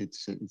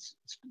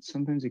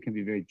 sometimes it can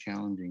be very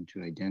challenging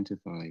to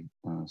identify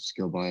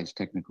skill bias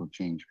technical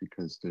change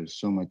because there's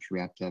so much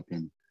wrapped up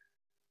in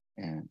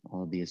and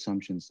all the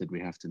assumptions that we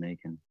have to make,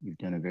 and you've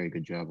done a very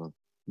good job of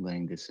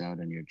laying this out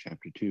in your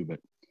chapter 2. But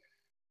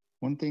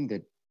one thing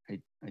that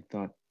I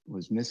thought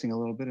was missing a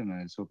little bit, and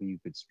I was hoping you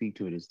could speak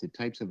to it, is the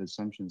types of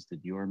assumptions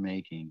that you're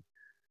making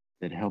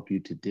that help you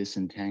to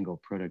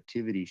disentangle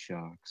productivity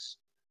shocks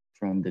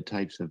from the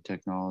types of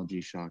technology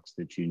shocks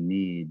that you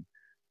need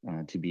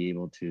to be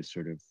able to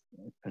sort of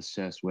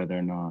assess whether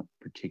or not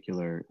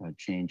particular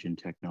change in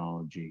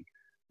technology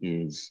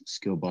is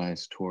skill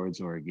bias towards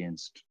or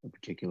against a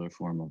particular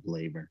form of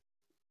labor.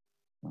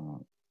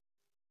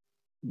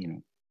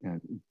 You know,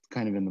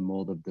 kind of in the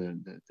mold of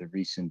the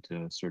recent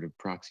sort of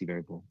proxy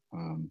variable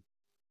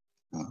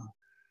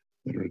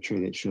literature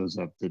that shows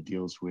up that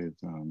deals with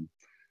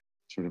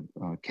sort of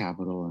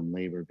capital and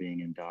labor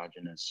being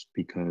endogenous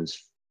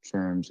because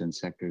firms and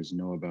sectors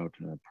know about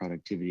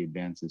productivity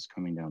advances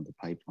coming down the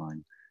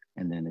pipeline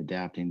and then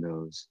adapting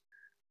those.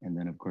 And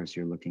then, of course,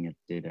 you're looking at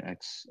data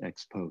ex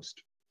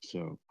post.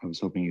 So I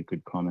was hoping you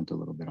could comment a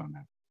little bit on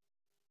that.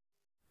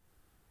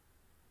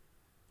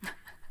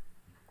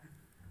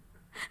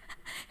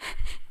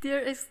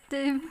 Dear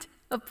esteemed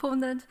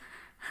opponent,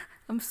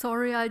 I'm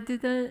sorry I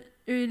didn't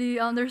really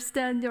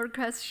understand your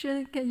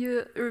question. Can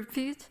you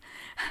repeat?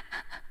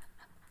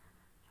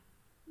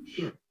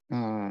 Sure.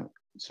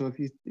 So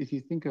if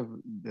you think of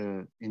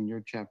in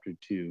your chapter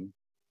 2,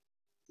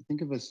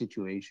 think of a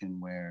situation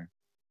where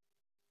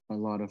a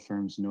lot of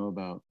firms know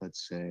about,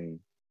 let's say,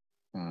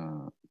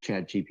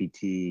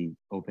 ChatGPT,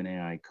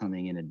 OpenAI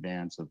coming in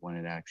advance of when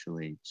it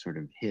actually sort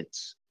of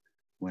hits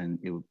when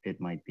it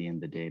might be in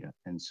the data.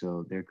 And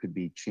so there could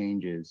be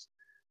changes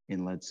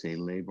in, let's say,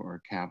 labor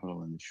or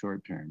capital in the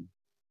short term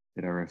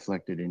that are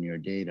reflected in your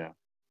data,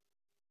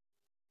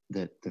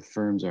 that the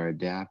firms are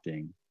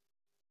adapting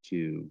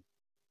to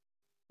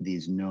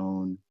these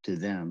known to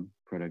them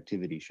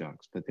productivity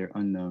shocks, but they're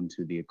unknown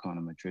to the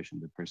econometrician,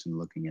 the person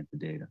looking at the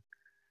data.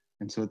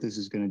 And so what this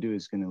is going to do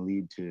is going to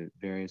lead to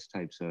various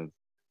types of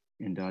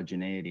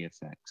endogeneity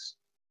effects.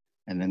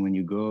 And then when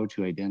you go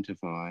to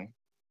identify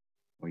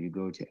or you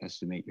go to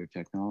estimate your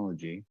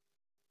technology,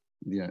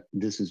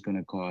 this is going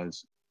to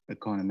cause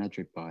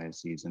econometric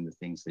biases in the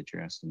things that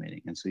you're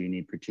estimating. And so you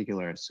need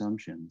particular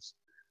assumptions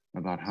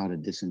about how to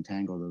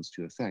disentangle those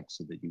two effects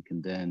so that you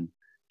can then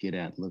get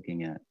at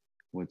looking at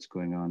what's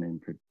going on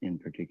in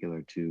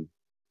particular to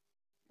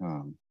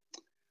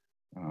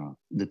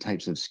the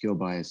types of skill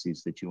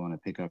biases that you want to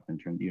pick up in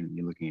terms,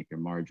 you're looking at your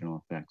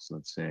marginal effects,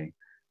 let's say,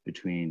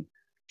 between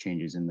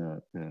changes in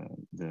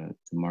the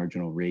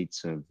marginal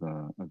rates of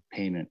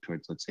payment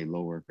towards, let's say,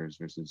 low workers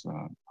versus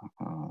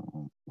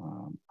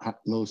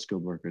low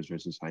skilled workers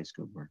versus high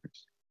skilled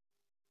workers.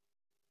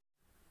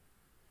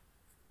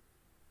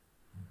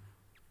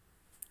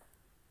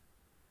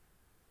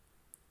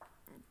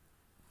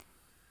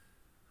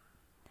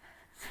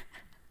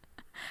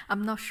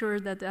 I'm not sure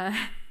that I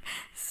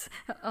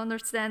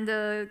understand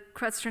the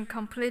question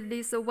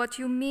completely. So what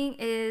you mean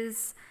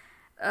is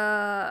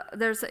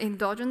there's an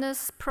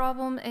endogenous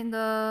problem in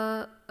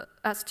the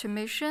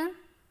estimation.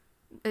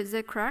 Is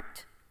it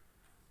correct?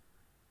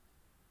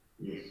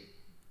 Yes.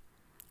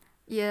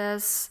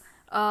 Yes.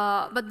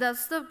 But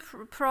that's the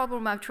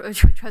problem I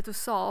try to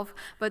solve.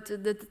 But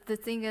the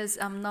thing is,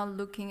 I'm not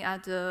looking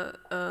at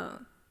the,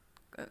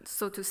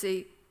 so to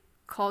say,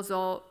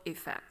 causal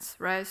effects,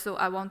 right? So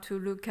I want to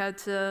look at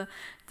the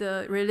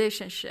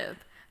relationship.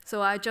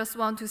 So I just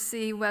want to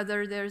see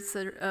whether there's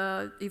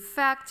an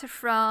effect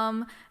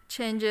from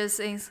changes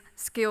in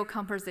skill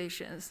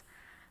compositions.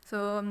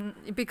 So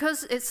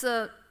because it's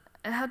a,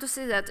 how to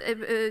say that,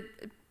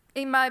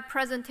 in my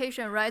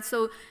presentation, right?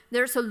 So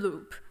there's a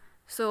loop.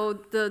 So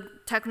the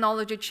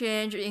technology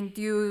change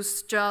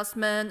induce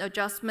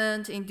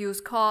adjustment induce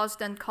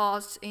cost, and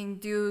cost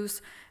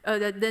induce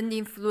that then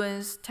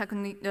influence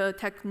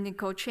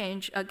technical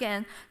change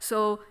again.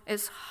 So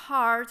it's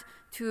hard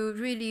to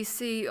really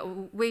see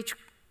which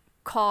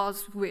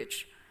cause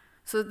which.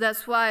 So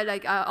that's why,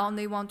 like, I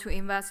only want to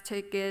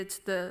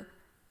investigate the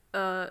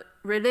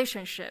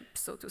relationship,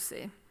 so to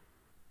say.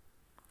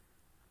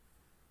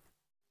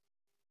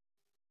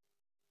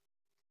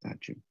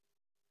 Gotcha.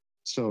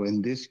 So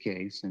in this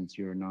case, since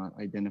you're not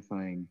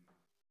identifying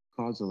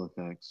causal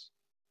effects,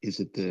 is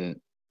it the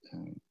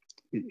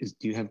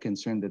do you have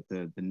concern that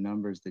the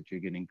numbers that you're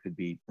getting could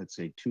be, let's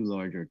say, too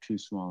large or too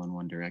small in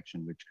one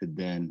direction, which could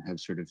then have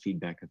sort of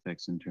feedback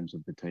effects in terms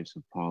of the types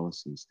of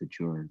policies that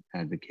you're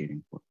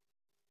advocating for?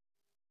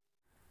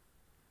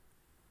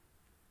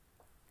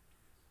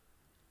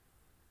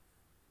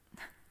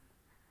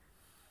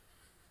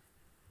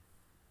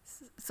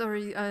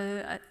 Sorry,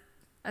 I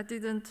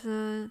didn't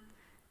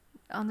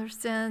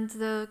understand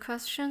the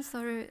question.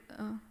 Sorry.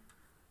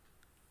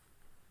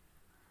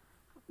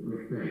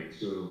 Right.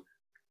 So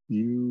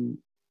you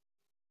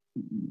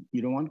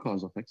don't want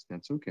causal effects.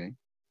 That's okay.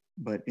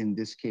 But in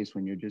this case,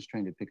 when you're just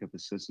trying to pick up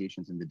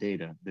associations in the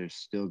data, there's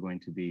still going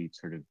to be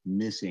sort of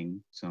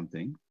missing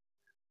something.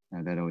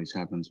 That always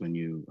happens when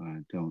you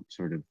don't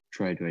sort of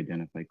try to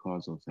identify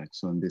causal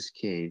effects. So in this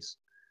case,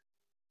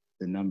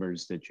 the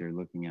numbers that you're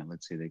looking at,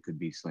 let's say they could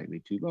be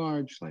slightly too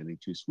large, slightly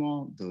too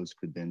small. Those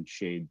could then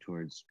shade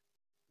towards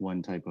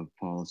one type of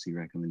policy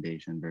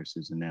recommendation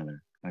versus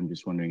another. I'm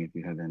just wondering if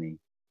you have any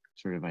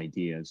sort of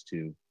idea as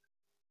to,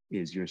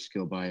 is your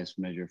skill bias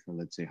measure for,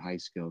 let's say, high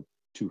skill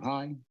too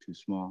high, too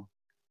small?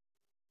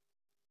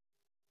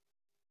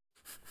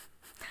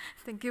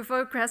 Thank you for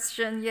your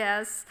question.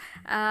 Yes.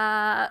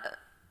 I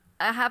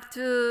have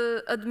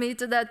to admit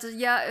that,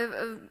 yeah,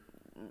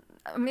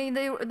 I mean,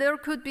 there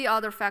could be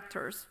other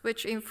factors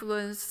which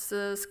influence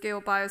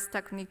skill bias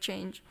technique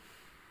change,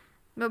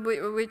 but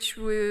which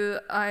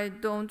I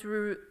don't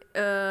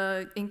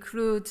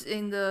include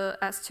in the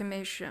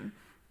estimation.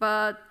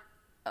 But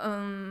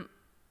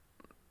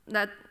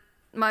that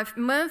my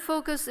main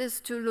focus is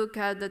to look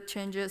at the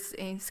changes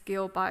in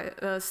skill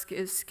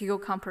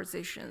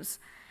compositions,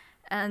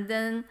 and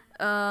then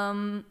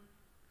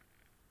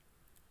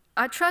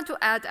I try to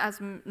add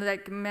as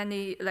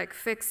many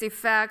fixed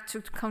effects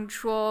to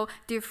control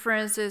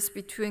differences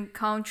between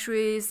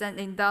countries and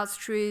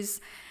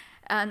industries,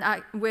 and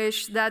I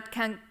wish that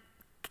can,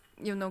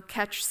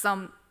 catch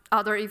some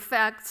other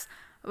effects,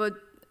 but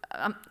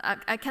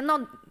I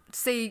cannot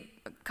say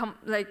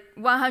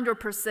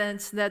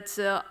 100%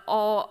 that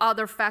all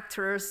other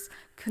factors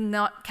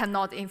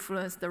cannot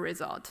influence the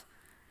result.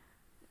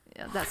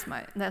 Yeah, that's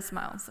my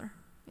answer.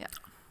 Yeah.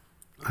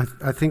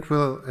 I think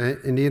we'll,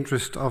 in the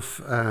interest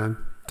of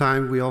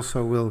time, we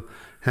also will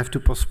have to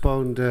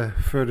postpone the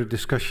further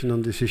discussion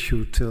on this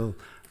issue till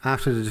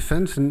after the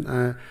defense, and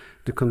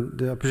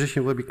the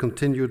opposition will be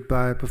continued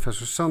by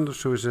Professor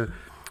Sanders, who is a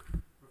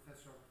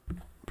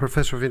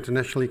professor of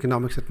international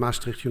economics at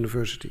Maastricht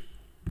University.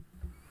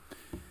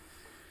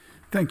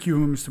 Thank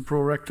you, Mr.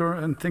 Pro-Rector,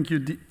 and thank you,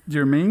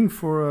 dear Ming,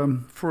 for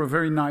a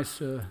very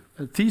nice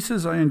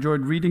thesis. I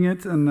enjoyed reading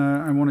it, and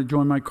I want to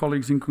join my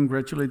colleagues in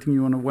congratulating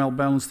you on a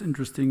well-balanced,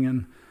 interesting,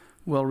 and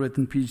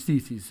well-written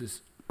PhD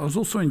thesis. I was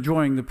also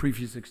enjoying the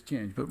previous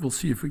exchange, but we'll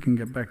see if we can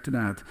get back to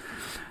that.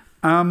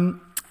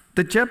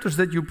 The chapters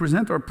that you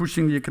present are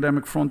pushing the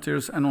academic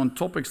frontiers and on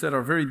topics that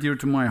are very dear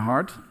to my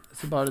heart.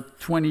 It's about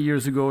 20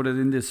 years ago that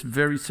in this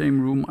very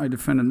same room I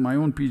defended my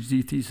own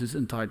PhD thesis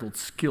entitled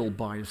Skill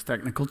Bias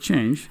Technical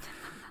Change.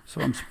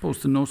 So I'm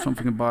supposed to know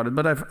something about it,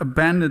 but I've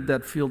abandoned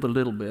that field a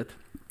little bit.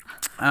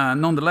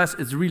 Nonetheless,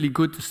 it's really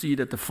good to see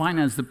that the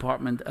finance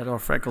department at our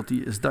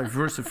faculty is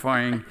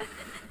diversifying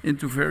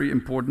into very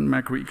important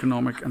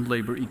macroeconomic and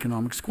labor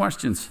economics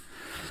questions.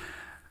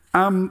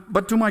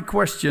 But to my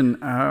question,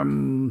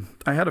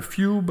 I had a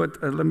few,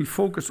 but let me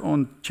focus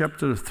on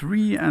chapter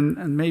 3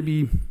 and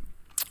maybe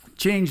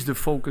change the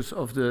focus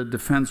of the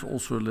defense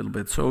also a little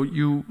bit. So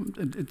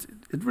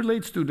it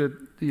relates to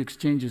the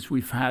exchanges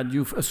we've had.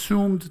 You've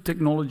assumed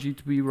technology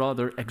to be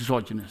rather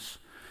exogenous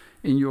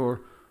in your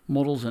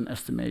models and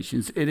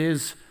estimations. It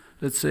is,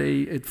 let's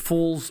say, it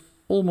falls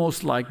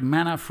almost like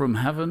manna from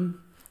heaven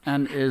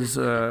and is,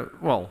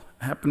 well,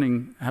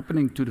 happening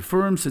to the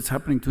firms, it's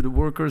happening to the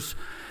workers.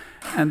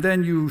 And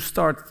then you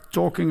start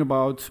talking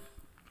about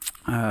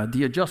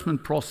the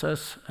adjustment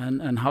process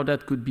and how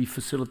that could be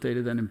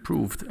facilitated and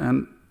improved.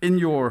 And in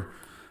your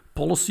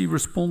policy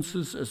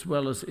responses, as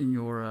well as in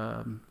your,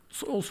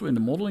 also in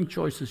the modeling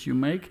choices you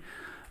make,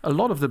 a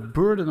lot of the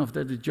burden of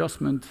that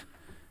adjustment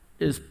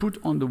is put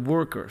on the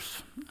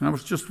workers. And I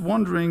was just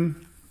wondering,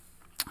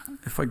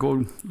 if I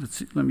go,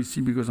 let me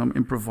see, because I'm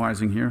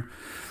improvising here.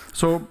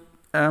 So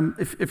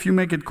if you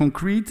make it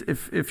concrete,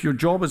 if your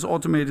job is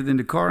automated in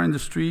the car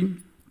industry,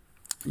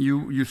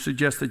 you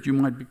suggest that you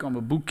might become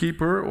a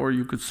bookkeeper, or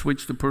you could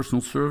switch to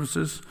personal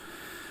services,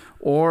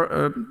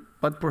 or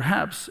but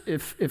perhaps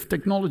if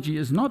technology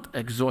is not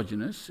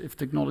exogenous, if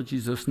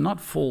technology does not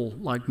fall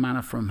like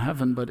manna from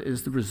heaven, but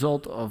is the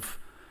result of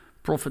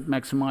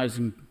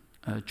profit-maximizing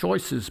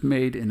choices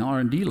made in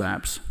R&D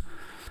labs,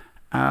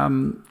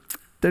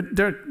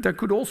 there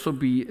could also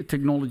be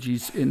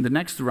technologies in the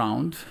next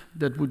round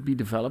that would be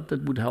developed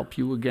that would help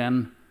you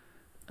again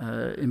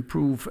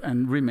improve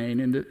and remain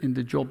in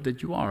the job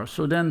that you are.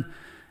 So then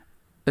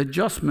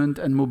adjustment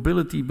and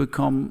mobility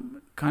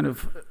become kind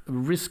of a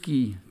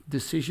risky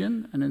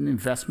decision and an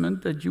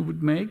investment that you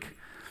would make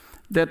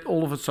that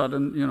all of a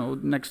sudden, you know,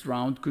 next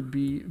round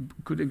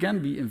could again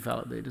be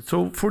invalidated.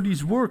 So for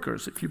these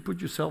workers, if you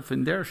put yourself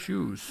in their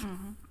shoes,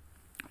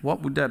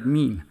 what would that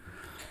mean?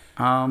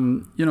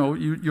 You know,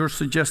 you're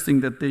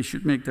suggesting that they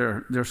should make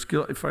their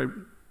skill, if I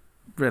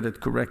read it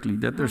correctly,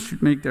 that they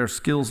should make their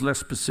skills less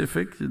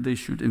specific, that they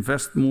should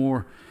invest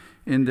more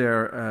in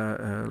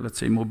their, let's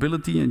say,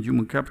 mobility and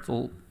human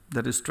capital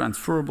that is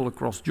transferable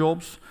across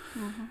jobs.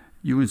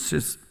 You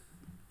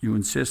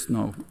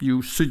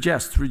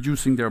suggest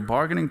reducing their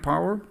bargaining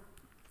power,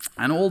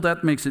 and all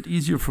that makes it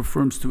easier for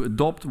firms to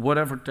adopt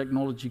whatever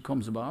technology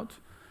comes about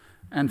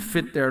and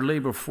fit their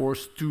labor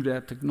force to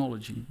that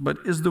technology. But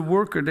is the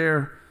worker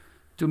there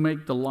to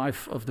make the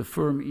life of the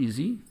firm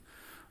easy,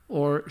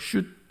 or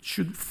should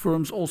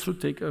firms also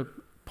take a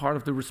part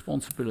of the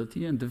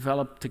responsibility and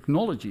develop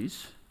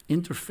technologies,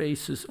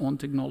 interfaces on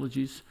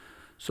technologies,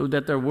 so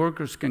that their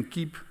workers can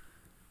keep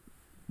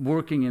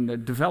working in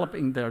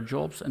developing their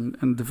jobs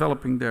and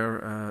developing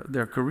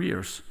their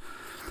careers?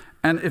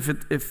 And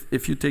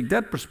if you take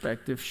that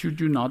perspective, should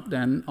you not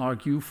then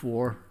argue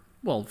for,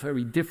 well,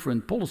 very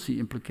different policy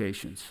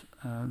implications?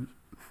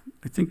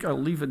 I think I'll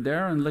leave it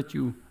there and let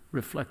you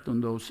reflect on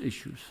those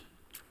issues.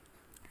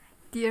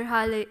 Dear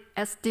highly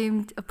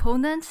esteemed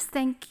opponents,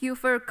 thank you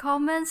for your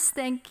comments,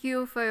 thank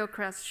you for your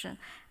question.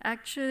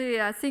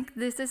 Actually, I think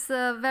this is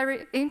a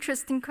very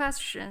interesting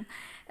question.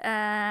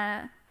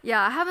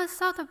 Yeah, I haven't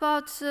thought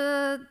about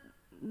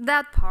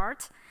that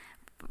part,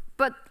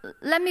 but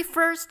let me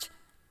first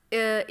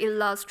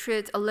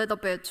illustrate a little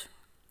bit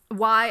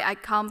why I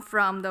come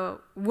from the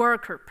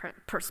worker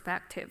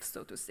perspective,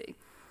 so to say.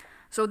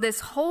 So this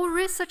whole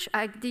research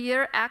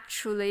idea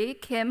actually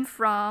came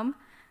from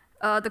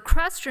the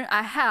question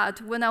I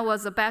had when I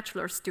was a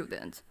bachelor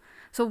student.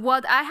 So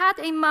what I had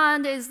in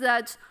mind is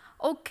that,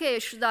 okay,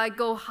 should I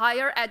go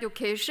higher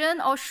education,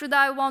 or should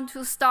I want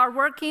to start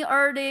working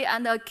early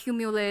and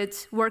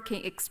accumulate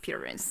working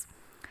experience?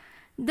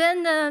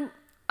 Then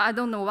I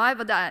don't know why,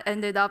 but I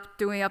ended up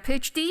doing a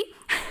PhD.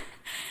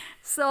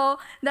 So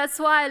that's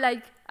why,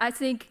 like, I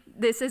think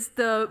this is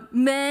the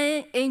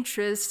main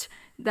interest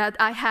that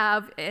I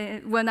have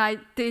when I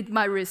did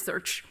my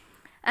research.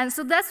 And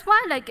so that's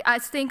why, like, I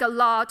think a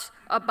lot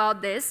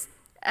about this,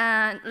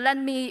 and let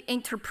me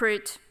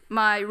interpret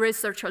my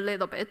research a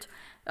little bit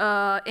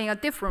in a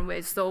different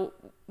way. So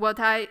what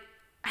I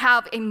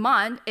have in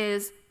mind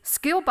is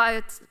skill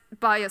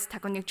bias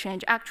technique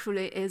change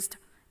actually is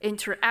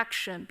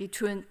interaction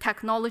between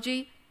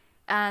technology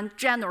and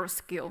general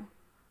skill.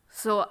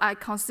 So I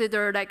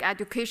consider like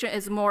education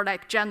is more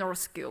like general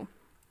skill.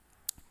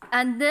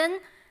 And then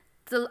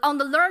on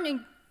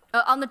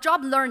the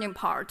job learning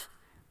part,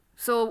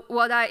 So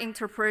what I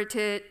interpret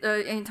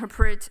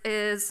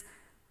is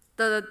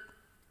the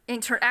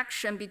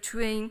interaction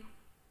between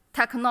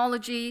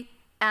technology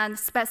and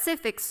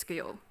specific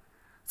skill.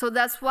 So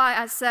that's why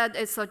I said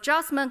it's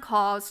adjustment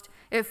cost.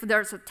 If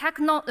there's a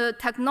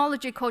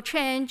technological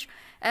change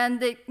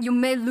and you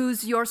may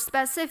lose your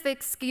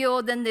specific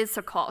skill, then it's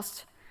a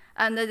cost.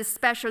 And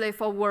especially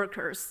for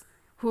workers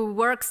who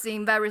works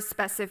in very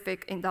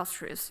specific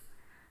industries.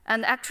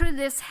 And actually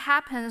this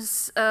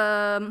happens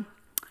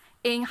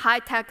in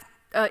high-tech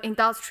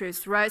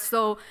industries, right?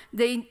 So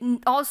they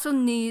also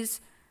need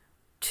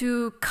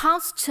to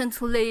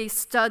constantly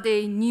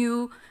study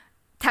new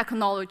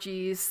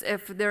technologies.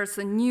 If there's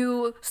a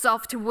new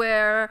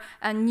software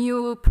and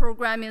new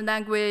programming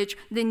language,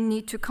 they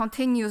need to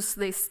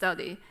continuously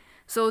study.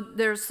 So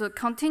there's a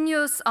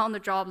continuous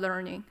on-the-job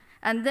learning.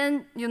 And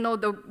then,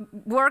 the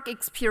work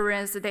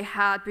experience that they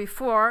had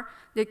before,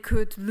 they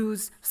could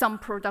lose some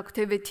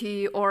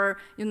productivity or,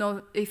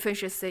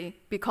 efficiency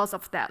because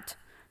of that.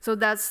 So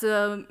that's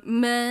the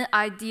main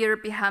idea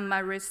behind my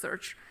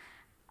research.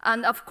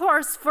 And of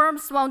course,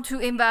 firms want to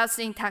invest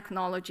in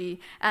technology.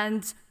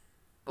 And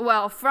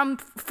well, from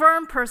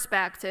firm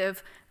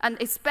perspective, and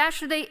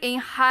especially in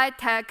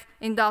high-tech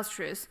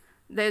industries,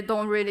 they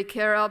don't really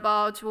care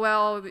about,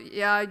 well,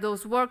 yeah,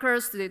 those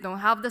workers, they don't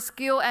have the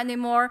skill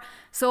anymore.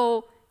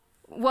 So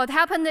what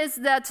happened is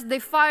that they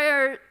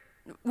fire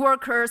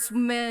workers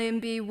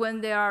maybe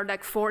when they are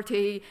like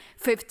 40,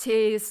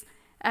 50s,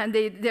 and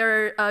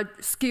their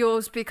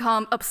skills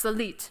become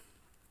obsolete.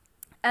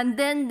 And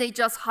then they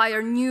just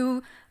hire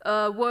new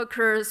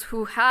workers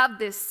who have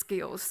these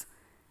skills.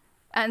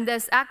 And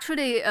there's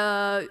actually,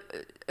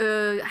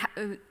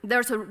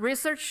 there's a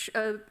research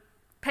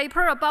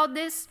paper about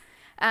this,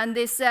 and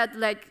they said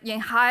like in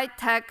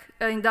high-tech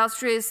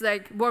industries,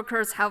 like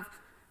workers have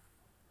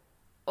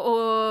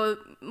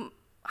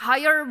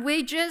higher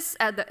wages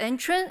at the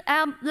entrance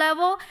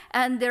level,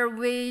 and their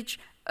wage,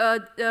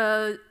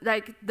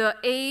 like the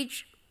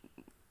age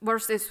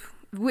versus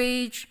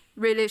wage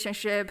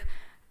relationship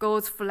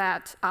goes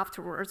flat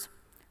afterwards.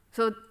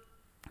 So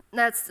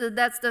that's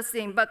the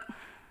thing. But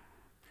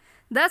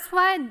that's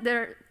why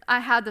I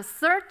had a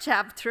third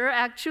chapter,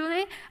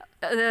 actually.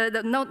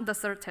 Not the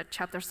third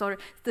chapter, sorry.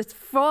 The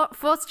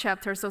fourth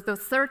chapter, so the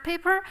third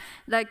paper,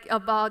 like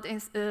about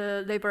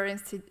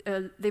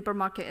labor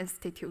market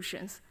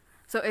institutions.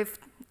 So if,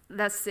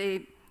 let's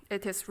say,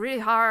 it is really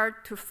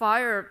hard to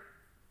fire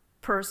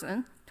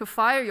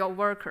your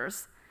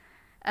workers,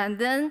 and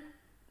then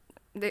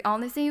the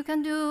only thing you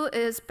can do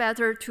is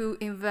better to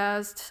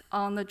invest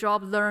on the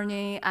job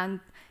learning and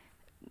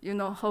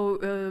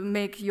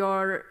make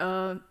your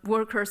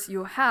workers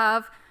you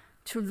have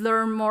to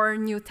learn more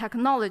new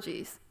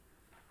technologies.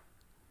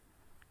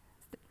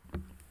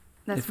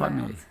 That's if I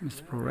may,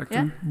 Mr. Prorector,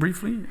 yeah?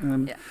 Briefly.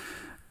 Yeah.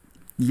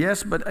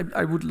 Yes, but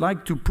I would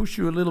like to push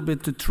you a little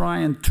bit to try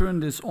and turn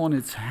this on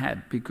its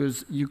head,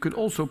 because you could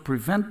also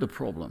prevent the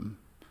problem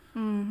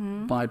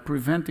by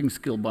preventing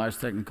skill-biased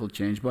technical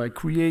change, by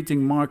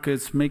creating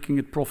markets, making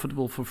it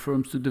profitable for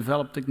firms to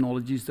develop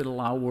technologies that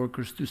allow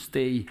workers to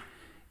stay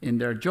in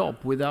their job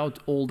without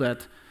all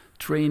that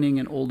training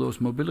and all those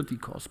mobility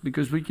costs.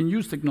 Because we can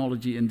use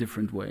technology in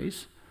different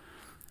ways.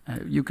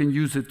 You can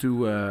use it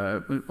to,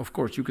 of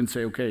course, you can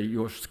say, okay,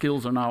 your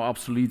skills are now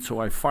obsolete, so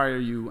I fire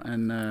you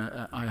and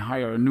I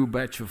hire a new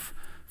batch of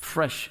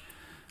fresh,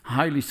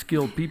 highly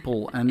skilled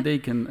people, and they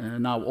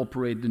can now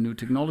operate the new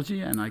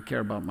technology, and I care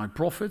about my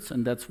profits,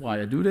 and that's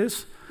why I do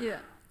this. Yeah.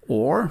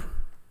 Or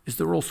is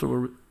there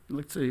also,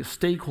 let's say, a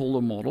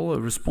stakeholder model, a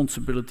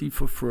responsibility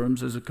for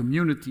firms as a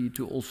community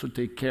to also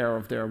take care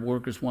of their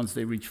workers once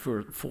they reach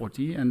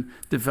 40 and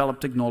develop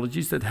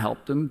technologies that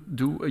help them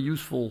do a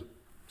useful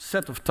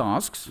set of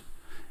tasks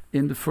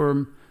in the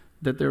firm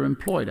that they're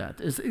employed at?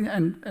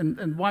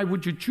 And why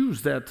would you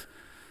choose that,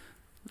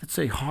 let's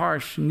say,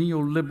 harsh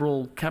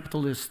neoliberal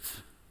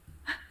capitalist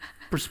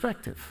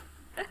perspective?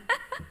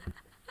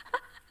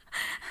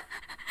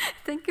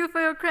 Thank you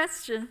for your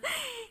question.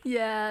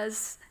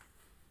 Yes.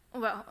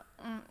 Well,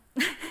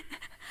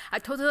 I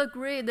totally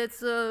agree that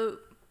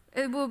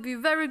it will be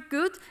very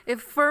good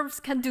if firms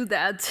can do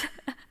that.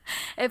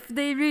 If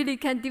they really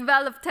can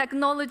develop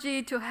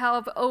technology to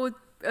help old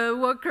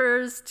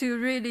workers to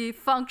really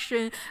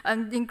function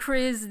and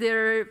increase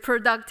their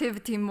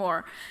productivity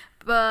more.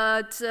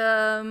 But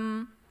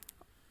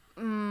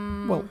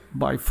well,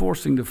 by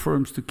forcing the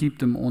firms to keep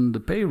them on the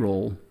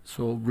payroll,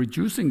 so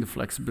reducing the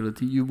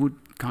flexibility, you would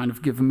kind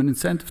of give them an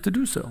incentive to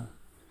do so.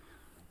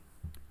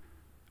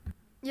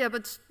 Yeah,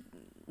 but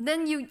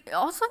then you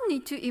also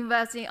need to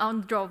invest in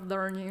on-the-job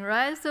learning,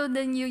 right? So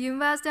then you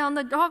invest in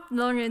on-the-job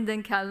learning,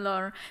 then can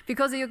learn,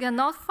 because you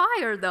cannot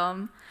fire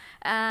them.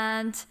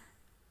 And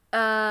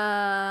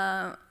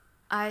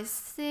I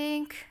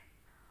think,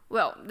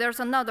 well, there's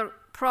another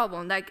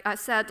problem, like I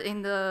said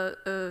in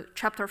the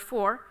chapter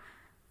 4.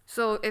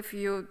 So if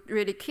you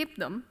really keep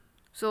them,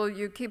 so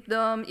you keep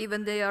them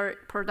even their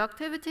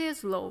productivity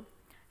is low,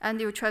 and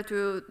you try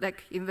to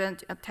like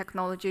invent a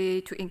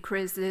technology to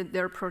increase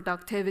their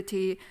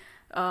productivity,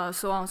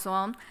 so on, so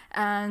on.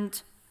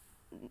 And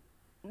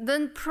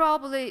then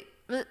probably,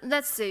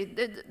 let's say,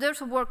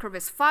 there's a worker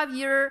with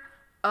 5-year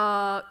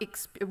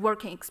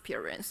working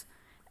experience,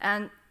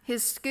 and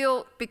his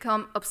skill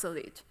become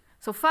obsolete.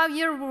 So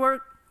 5-year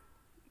work,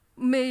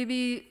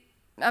 maybe,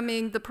 I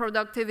mean, the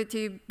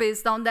productivity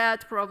based on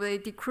that probably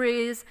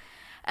decrease,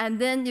 and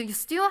then you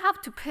still have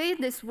to pay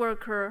this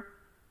worker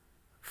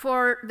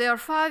for their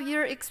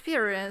 5-year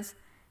experience.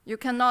 You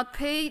cannot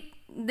pay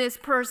this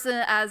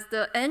person as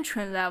the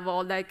entry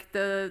level, like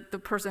the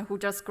person who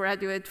just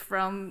graduated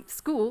from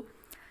school.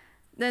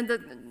 Then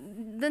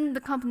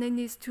the company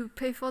needs to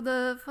pay for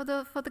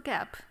the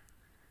gap.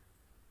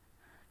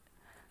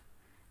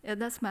 Yeah,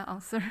 that's my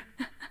answer.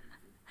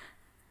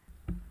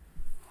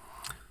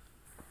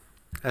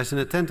 As an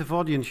attentive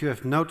audience, you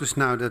have noticed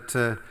now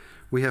that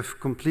we have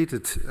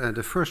completed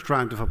the first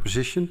round of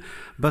opposition,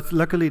 but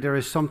luckily there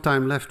is some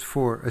time left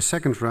for a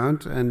second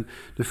round, and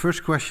the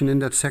first question in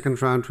that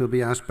second round will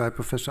be asked by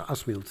Professor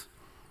Asmild.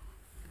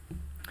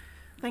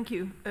 Thank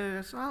you.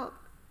 So I'll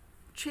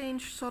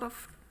change sort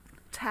of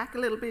tack a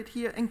little bit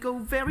here and go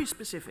very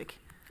specific.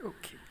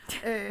 Okay.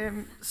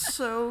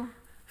 So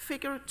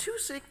figure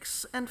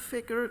 2.6 and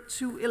figure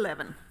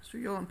 2.11. So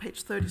you're on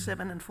page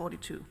 37 and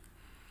 42.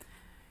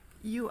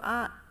 You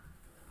are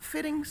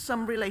fitting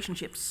some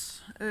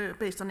relationships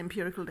based on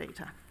empirical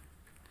data.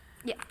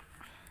 Yeah.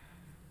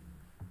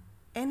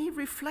 Any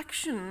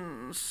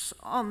reflections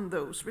on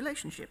those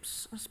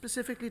relationships,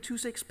 specifically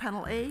 2.6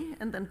 panel A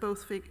and then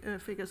both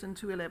figures in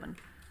 2.11?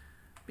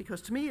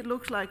 Because to me it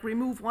looks like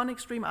remove one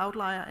extreme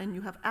outlier and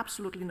you have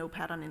absolutely no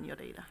pattern in your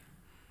data.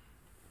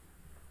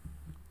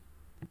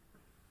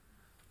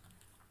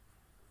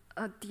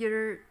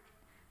 Dear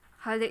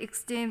highly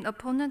esteemed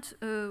opponent,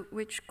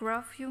 which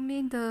graph you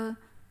mean? The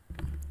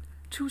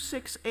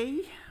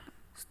 2.6a?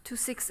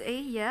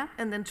 2.6a, yeah.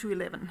 And then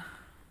 2.11.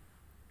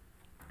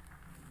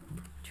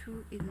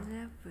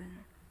 2.11.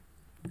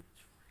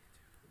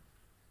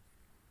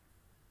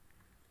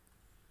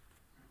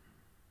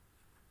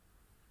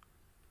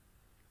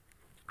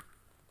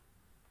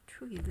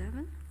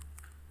 2.11?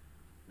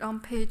 On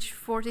page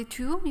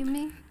 42, you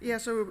mean? Yeah,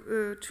 so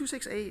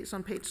 2.6a is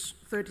on page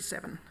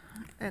 37,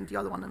 and the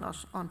other one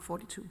is on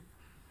 42.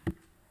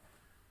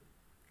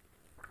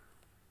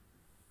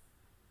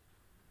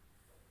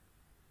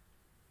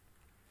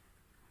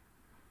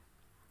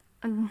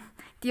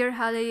 Dear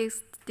highly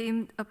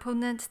esteemed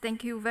opponent,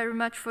 thank you very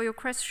much for your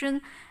question.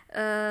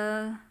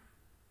 I'm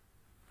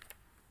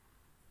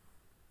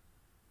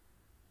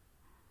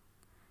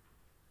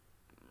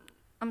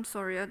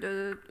sorry, I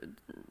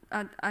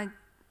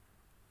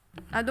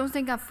don't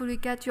think I fully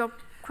get your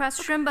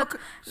question, but...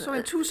 Okay. So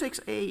in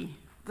 2.6a,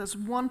 there's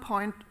 1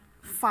 point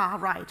far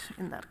right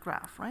in that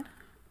graph, right?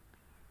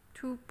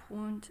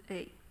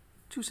 2.8.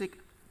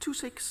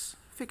 2.6,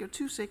 figure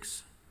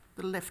 2.6,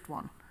 the left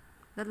one.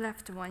 The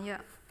left one, yeah.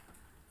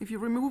 If you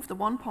remove the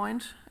 1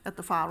 point at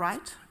the far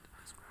right,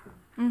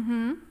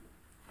 do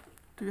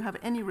you have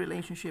any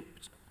relationship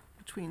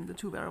between the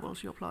two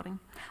variables you're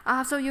plotting?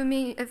 So you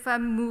mean if I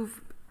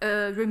remove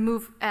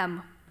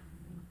m?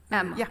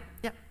 Yeah.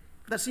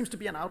 That seems to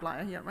be an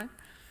outlier here, right?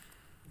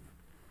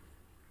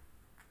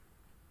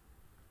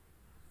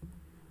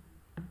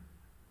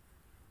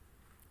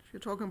 You're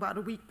talking about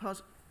a weak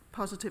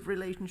positive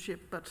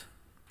relationship, but...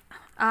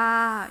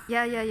 Yeah.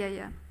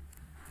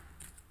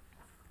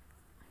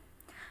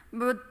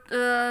 But,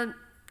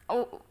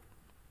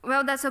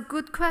 well, that's a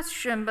good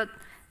question, but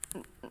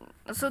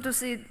so to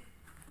say,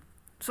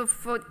 so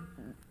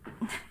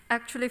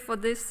actually for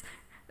this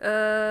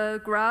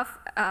graph,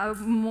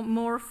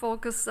 more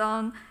focus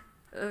on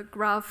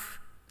graph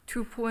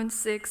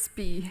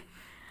 2.6b.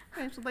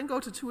 Okay, so then go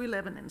to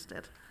 2.11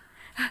 instead.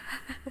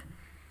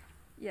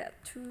 Yeah,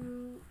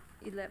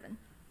 2.11.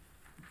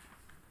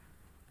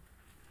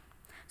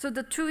 So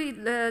the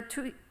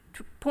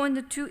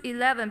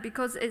 2.211,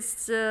 because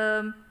it's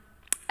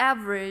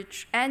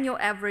annual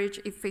average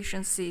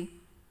efficiency.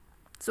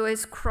 So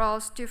it's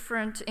cross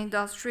different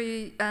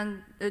industry,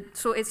 and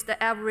so it's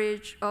the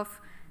average of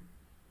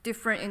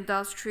different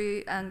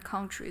industry and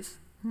countries.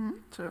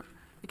 So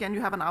again,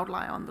 you have an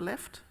outlier on the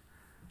left.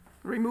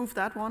 Remove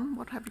that one.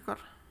 What have you got?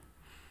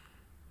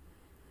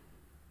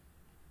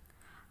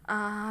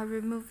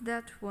 Remove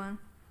that one.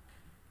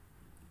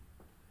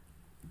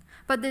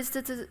 But this,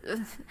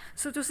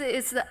 so to say,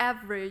 it's the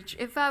average.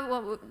 If I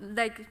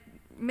like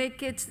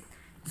make it,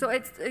 so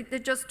it's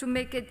just to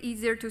make it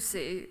easier to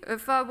see.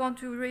 If I want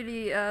to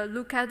really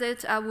look at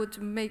it, I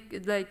would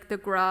make like the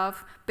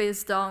graph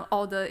based on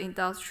all the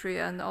industry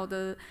and all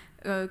the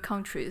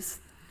countries.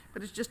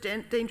 But it's just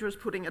dangerous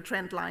putting a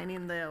trend line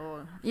in there,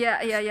 or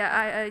yeah.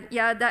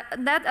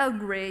 That I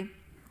agree.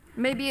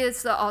 Maybe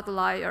it's the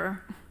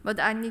outlier, but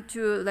I need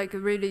to like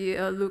really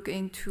look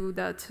into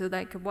that,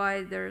 like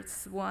why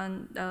there's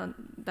one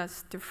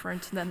that's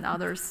different than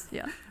others.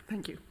 Yeah.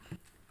 Thank you.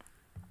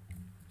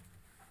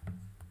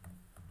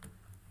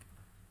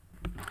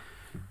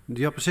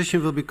 The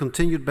opposition will be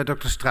continued by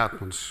Dr.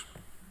 Straatmans.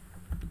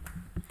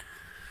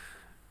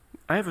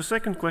 I have a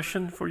second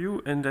question for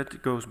you, and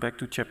that goes back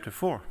to chapter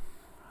 4.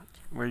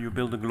 where you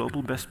build a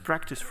global best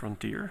practice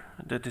frontier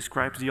that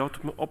describes the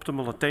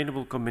optimal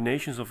attainable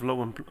combinations of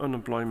low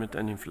unemployment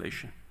and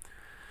inflation.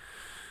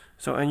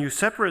 So, and you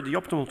separate the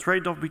optimal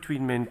trade-off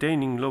between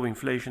maintaining low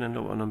inflation and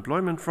low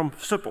unemployment from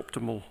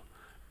suboptimal,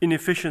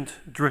 inefficient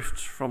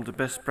drifts from the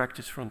best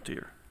practice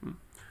frontier.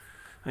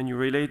 And you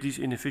relate these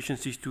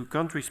inefficiencies to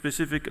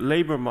country-specific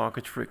labor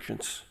market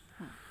frictions.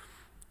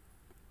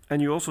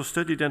 And you also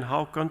study then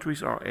how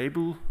countries are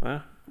able,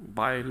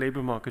 by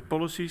labor market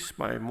policies,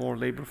 by more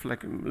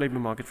labor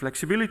market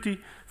flexibility,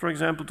 for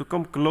example, to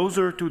come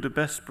closer to the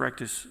best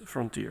practice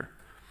frontier.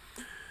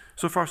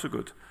 So far, so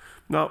good.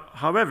 Now,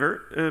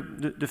 however,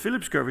 the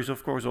Phillips curve is,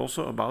 of course,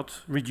 also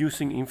about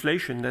reducing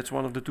inflation. That's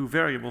one of the two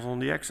variables on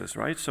the axis,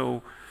 right?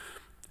 So,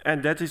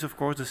 and that is, of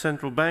course, the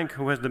central bank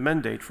who has the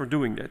mandate for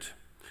doing that.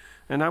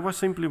 And I was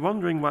simply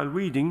wondering while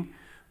reading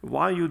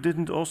why you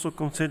didn't also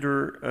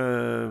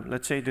consider,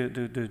 let's say,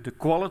 the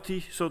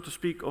quality, so to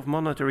speak, of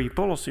monetary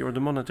policy or the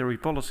monetary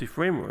policy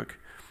framework.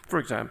 For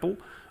example,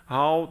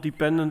 how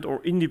dependent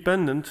or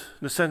independent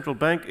the central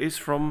bank is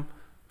from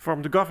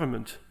the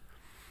government.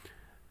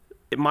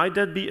 Might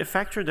that be a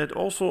factor that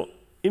also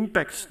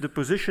impacts the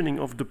positioning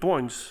of the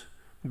points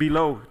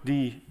below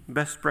the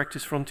best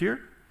practice frontier?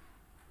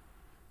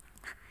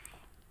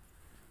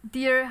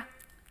 Dear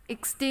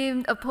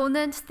esteemed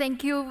opponent,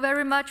 thank you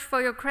very much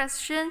for your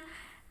question.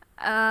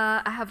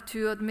 I have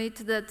to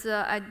admit that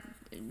I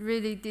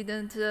really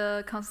didn't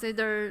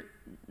consider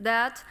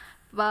that,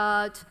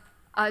 but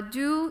I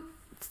do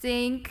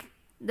think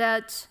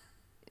that,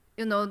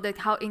 you know, that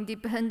how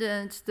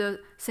independent the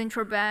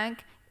central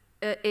bank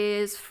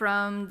is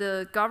from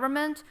the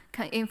government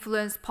can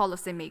influence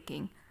policy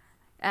making.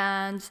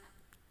 And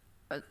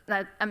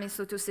that, I mean,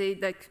 so to say,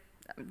 like,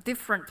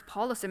 different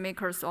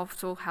policymakers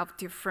also have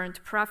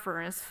different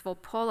preference for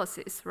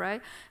policies,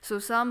 right? So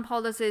some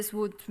policies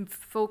would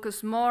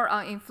focus more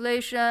on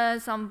inflation,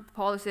 some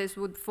policies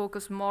would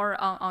focus more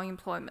on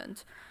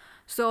unemployment.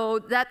 So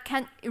that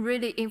can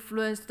really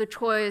influence the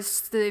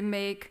choice they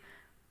make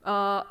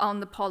on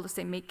the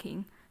policy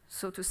making,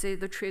 so to say,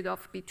 the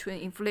trade-off between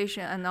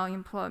inflation and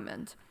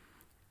unemployment.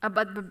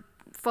 But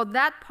for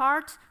that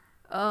part,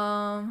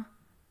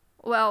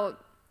 well,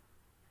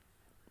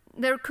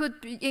 there could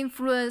be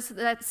influence,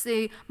 let's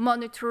say,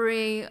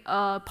 monetary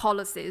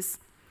policies,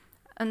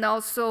 and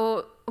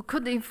also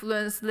could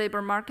influence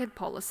labor market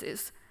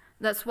policies.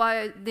 That's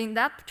why in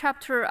that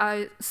chapter,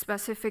 I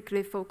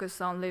specifically focus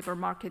on labor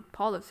market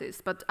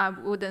policies, but I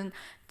wouldn't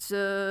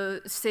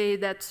say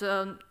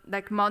that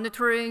like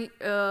monetary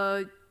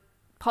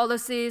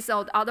policies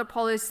or other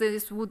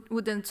policies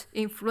wouldn't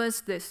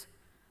influence this.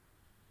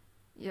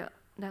 Yeah,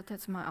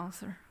 that's my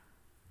answer.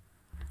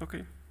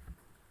 Okay.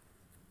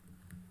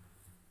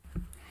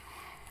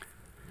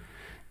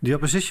 The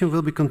opposition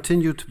will be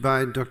continued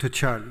by Dr.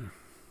 Charlie.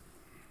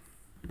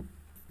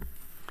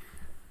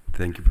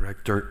 Thank you,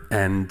 Director.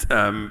 And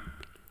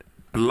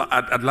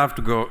I'd love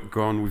to go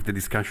on with the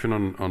discussion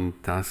on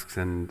tasks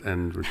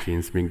and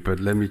routines, Ming, but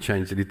let me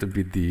change a little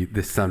bit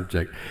the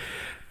subject.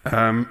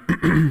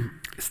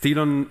 Still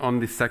on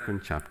the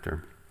second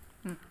chapter.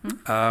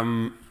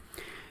 Mm-hmm.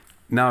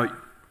 Now,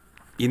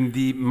 in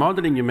the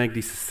modeling, you make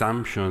this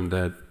assumption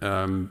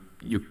that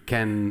you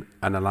can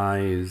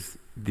analyze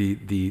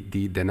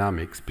the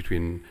dynamics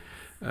between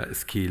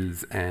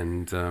skills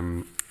and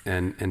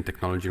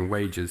technology and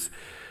wages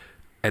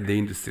at the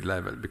industry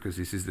level, because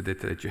this is the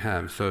data that you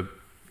have. So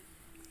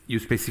you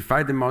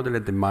specify the model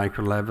at the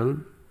micro level,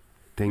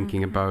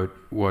 thinking about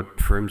what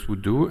firms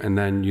would do, and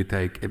then you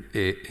take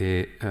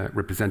a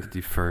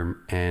representative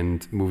firm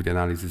and move the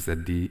analysis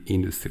at the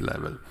industry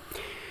level.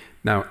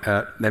 Now,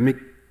 let me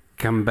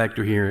come back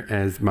to here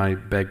as my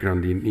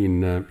background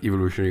in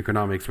evolutionary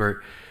economics,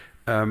 where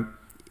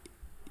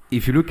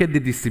if you look at the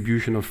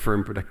distribution of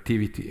firm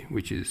productivity,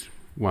 which is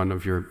one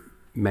of your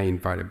main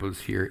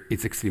variables here,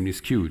 it's extremely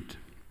skewed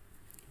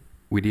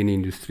within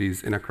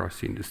industries and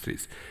across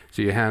industries.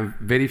 So you have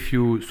very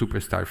few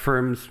superstar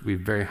firms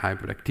with very high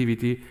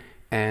productivity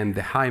and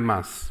the high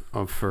mass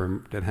of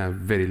firms that have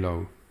very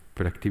low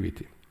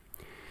productivity.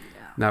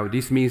 Yeah. Now,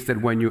 this means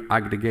that when you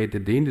aggregate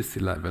at the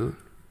industry level,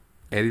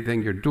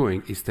 everything you're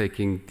doing is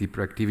taking the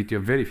productivity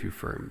of very few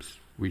firms,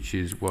 which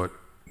is what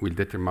will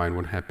determine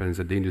what happens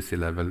at the industry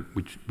level,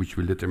 which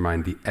will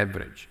determine the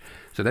average.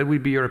 So that will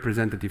be your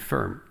representative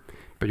firm.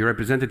 But your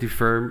representative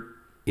firm,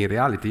 in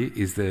reality,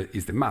 is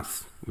the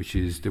mass, which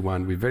is the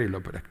one with very low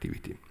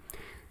productivity.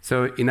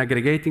 So in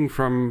aggregating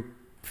from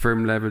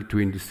firm level to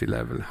industry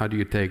level, how do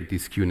you take the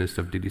skewness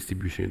of the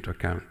distribution into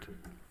account?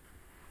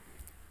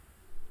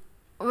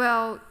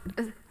 Well,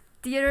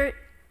 dear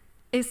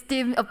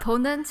esteemed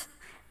opponent,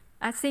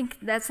 I think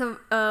that's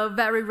a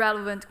very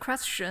relevant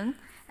question.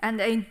 And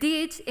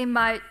indeed,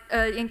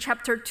 in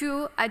chapter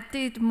 2, I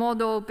did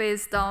model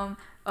based on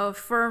a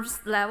firm's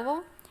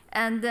level,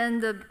 and then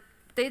the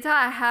data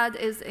I had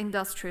is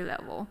industry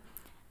level.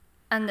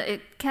 And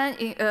it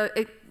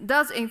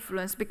does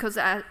influence, because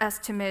I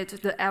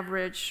estimate the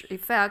average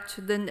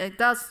effect, then it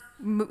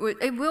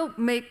will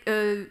make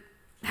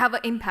have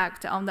an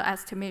impact on the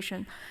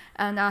estimation.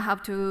 And I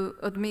have to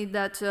admit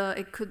that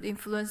it could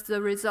influence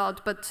the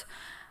result, but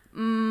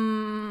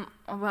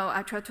well,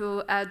 I try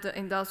to add the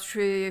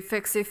industry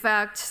fixed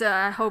effect.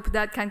 I hope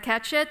that can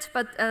catch it,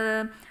 but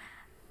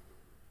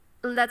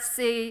let's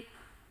see.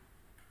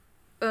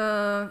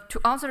 To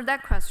answer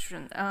that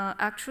question,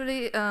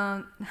 actually,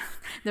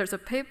 there's a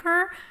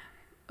paper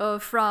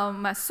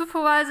from my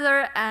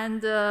supervisor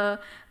and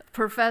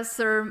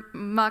Professor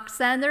Mark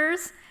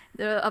Sanders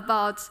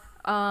about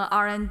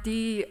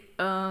R&D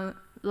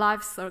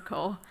life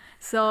cycle.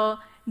 So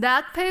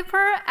that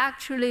paper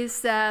actually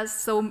says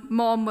so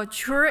more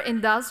mature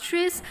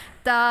industries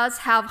does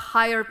have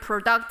higher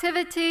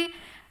productivity,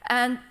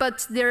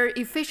 but their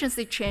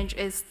efficiency change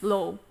is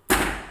low.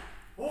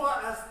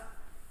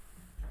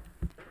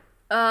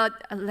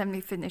 Let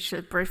me finish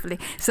it briefly.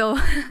 So,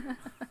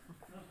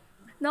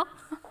 no?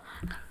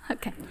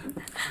 Okay.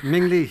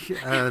 Ming Li,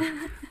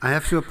 I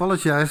have to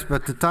apologize,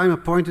 but the time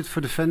appointed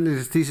for defending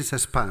the thesis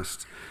has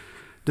passed.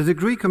 The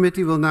degree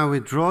committee will now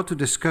withdraw to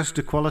discuss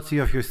the quality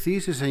of your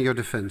thesis and your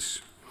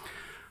defense.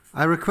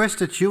 I request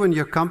that you and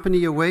your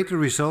company await the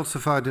results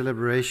of our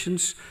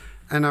deliberations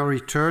and our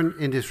return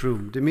in this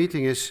room. The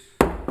meeting is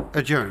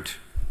adjourned.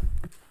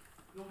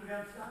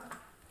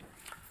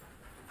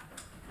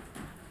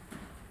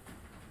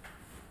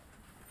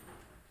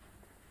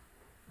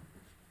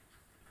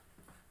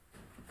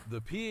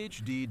 The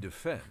PhD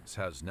defense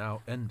has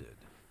now ended.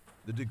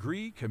 The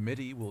degree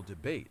committee will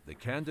debate the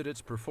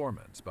candidate's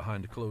performance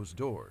behind closed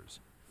doors.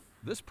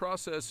 This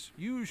process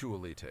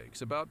usually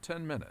takes about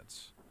 10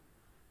 minutes.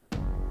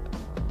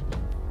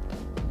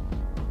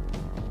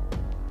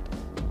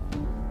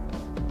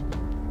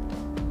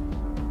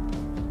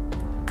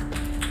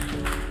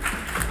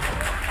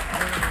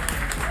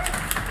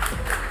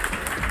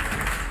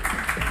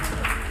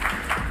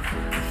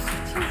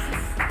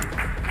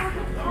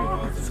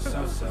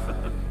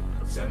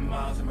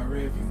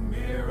 rearview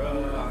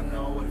mirror, I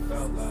know what it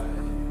felt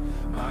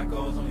like. My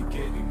goals only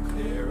getting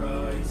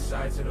clearer, east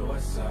side to the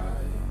west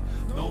side.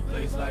 No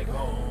place like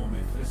home,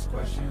 if it's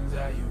questions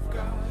that you've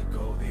got,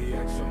 go the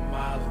extra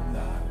mile and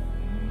die.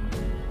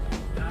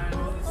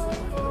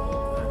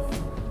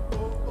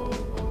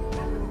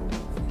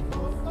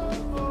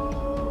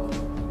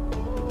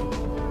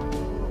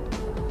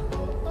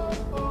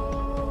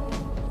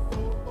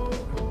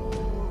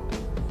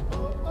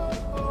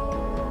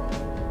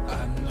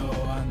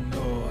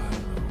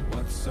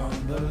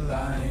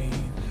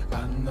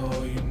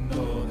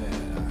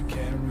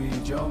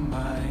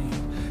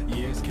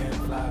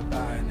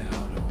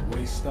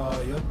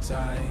 All your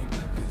time,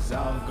 cause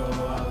I'll go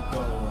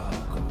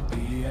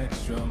the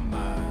extra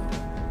mile.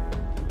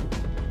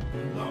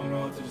 Long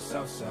road to the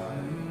south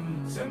side,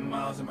 10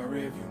 miles in my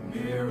rearview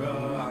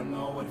mirror, I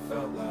know what it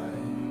felt like.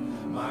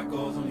 My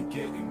goals only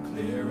getting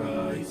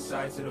clearer, east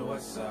side to the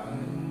west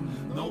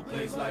side. No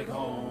place like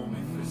home,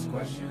 if it's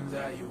questions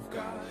that you've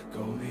got,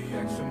 go the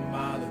extra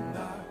mile and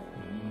die.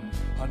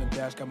 On the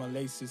dash, got my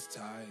laces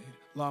tied.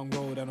 Long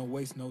road, I don't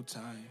waste no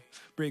time.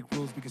 Break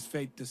rules because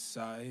fate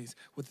decides.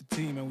 With the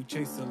team and we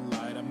chase the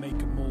light. I make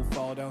a move,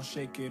 fall down,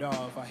 shake it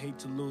off. I hate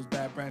to lose,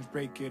 bad branch,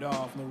 break it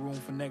off. No room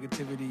for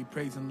negativity,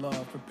 praise and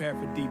love. Prepare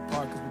for deep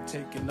part cause we're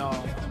taking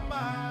off. Take the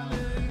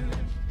mileage,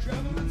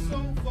 traveling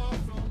so far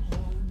from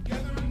home.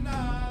 Gathering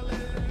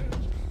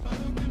knowledge,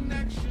 other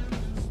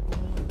connections.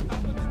 I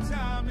put the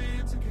time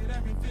in to get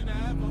everything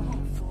I ever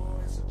hoped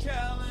for. It's a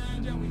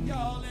challenge and we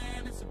all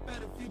in. It's a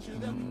better future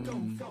that we go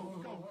for.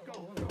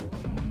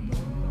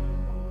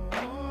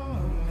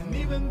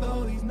 Even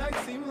though these nights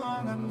seem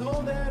long, I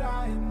know that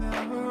I am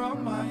never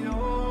on my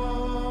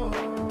own.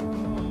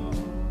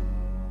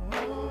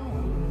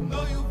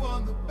 Know you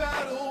won the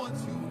battle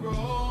once you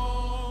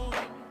grow.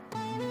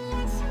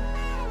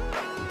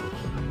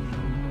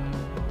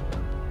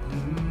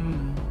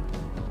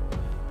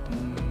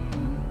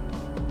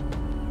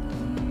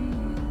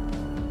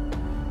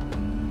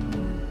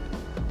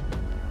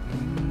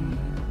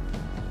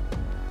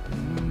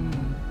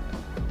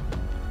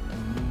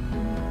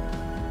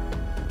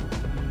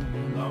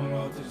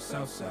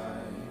 South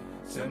side,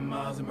 10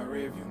 miles in my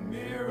rearview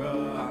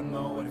mirror, I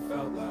know what it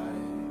felt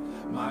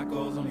like. My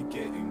goals only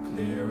getting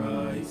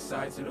clearer, east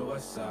side to the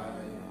west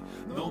side.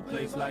 No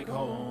place like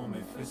home,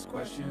 if it's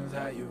questions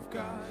that you've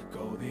got,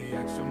 go the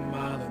extra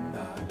mile and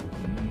die.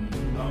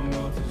 Long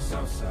road to the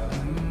south side,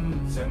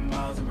 10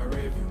 miles in my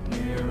rearview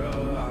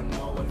mirror, I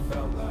know what it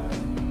felt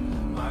like.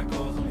 My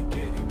goals only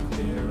getting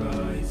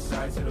clearer, east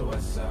side to the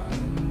west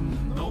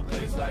side. No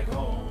place like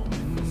home,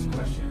 if it's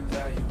questions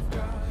that you've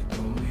got,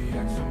 go the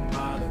extra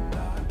mile and die.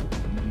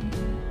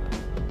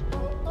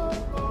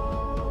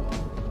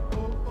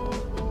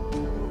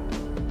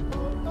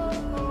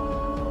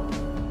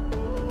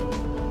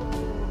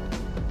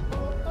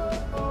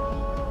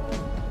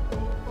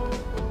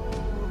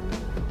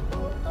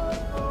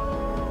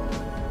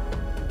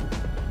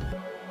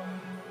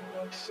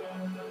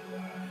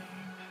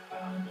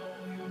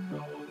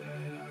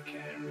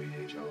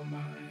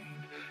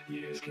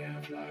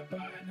 Can't fly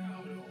by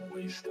now, don't wait.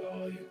 waste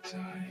all your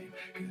time,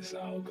 'cause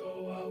I'll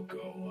go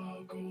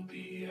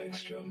the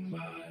extra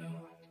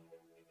mile.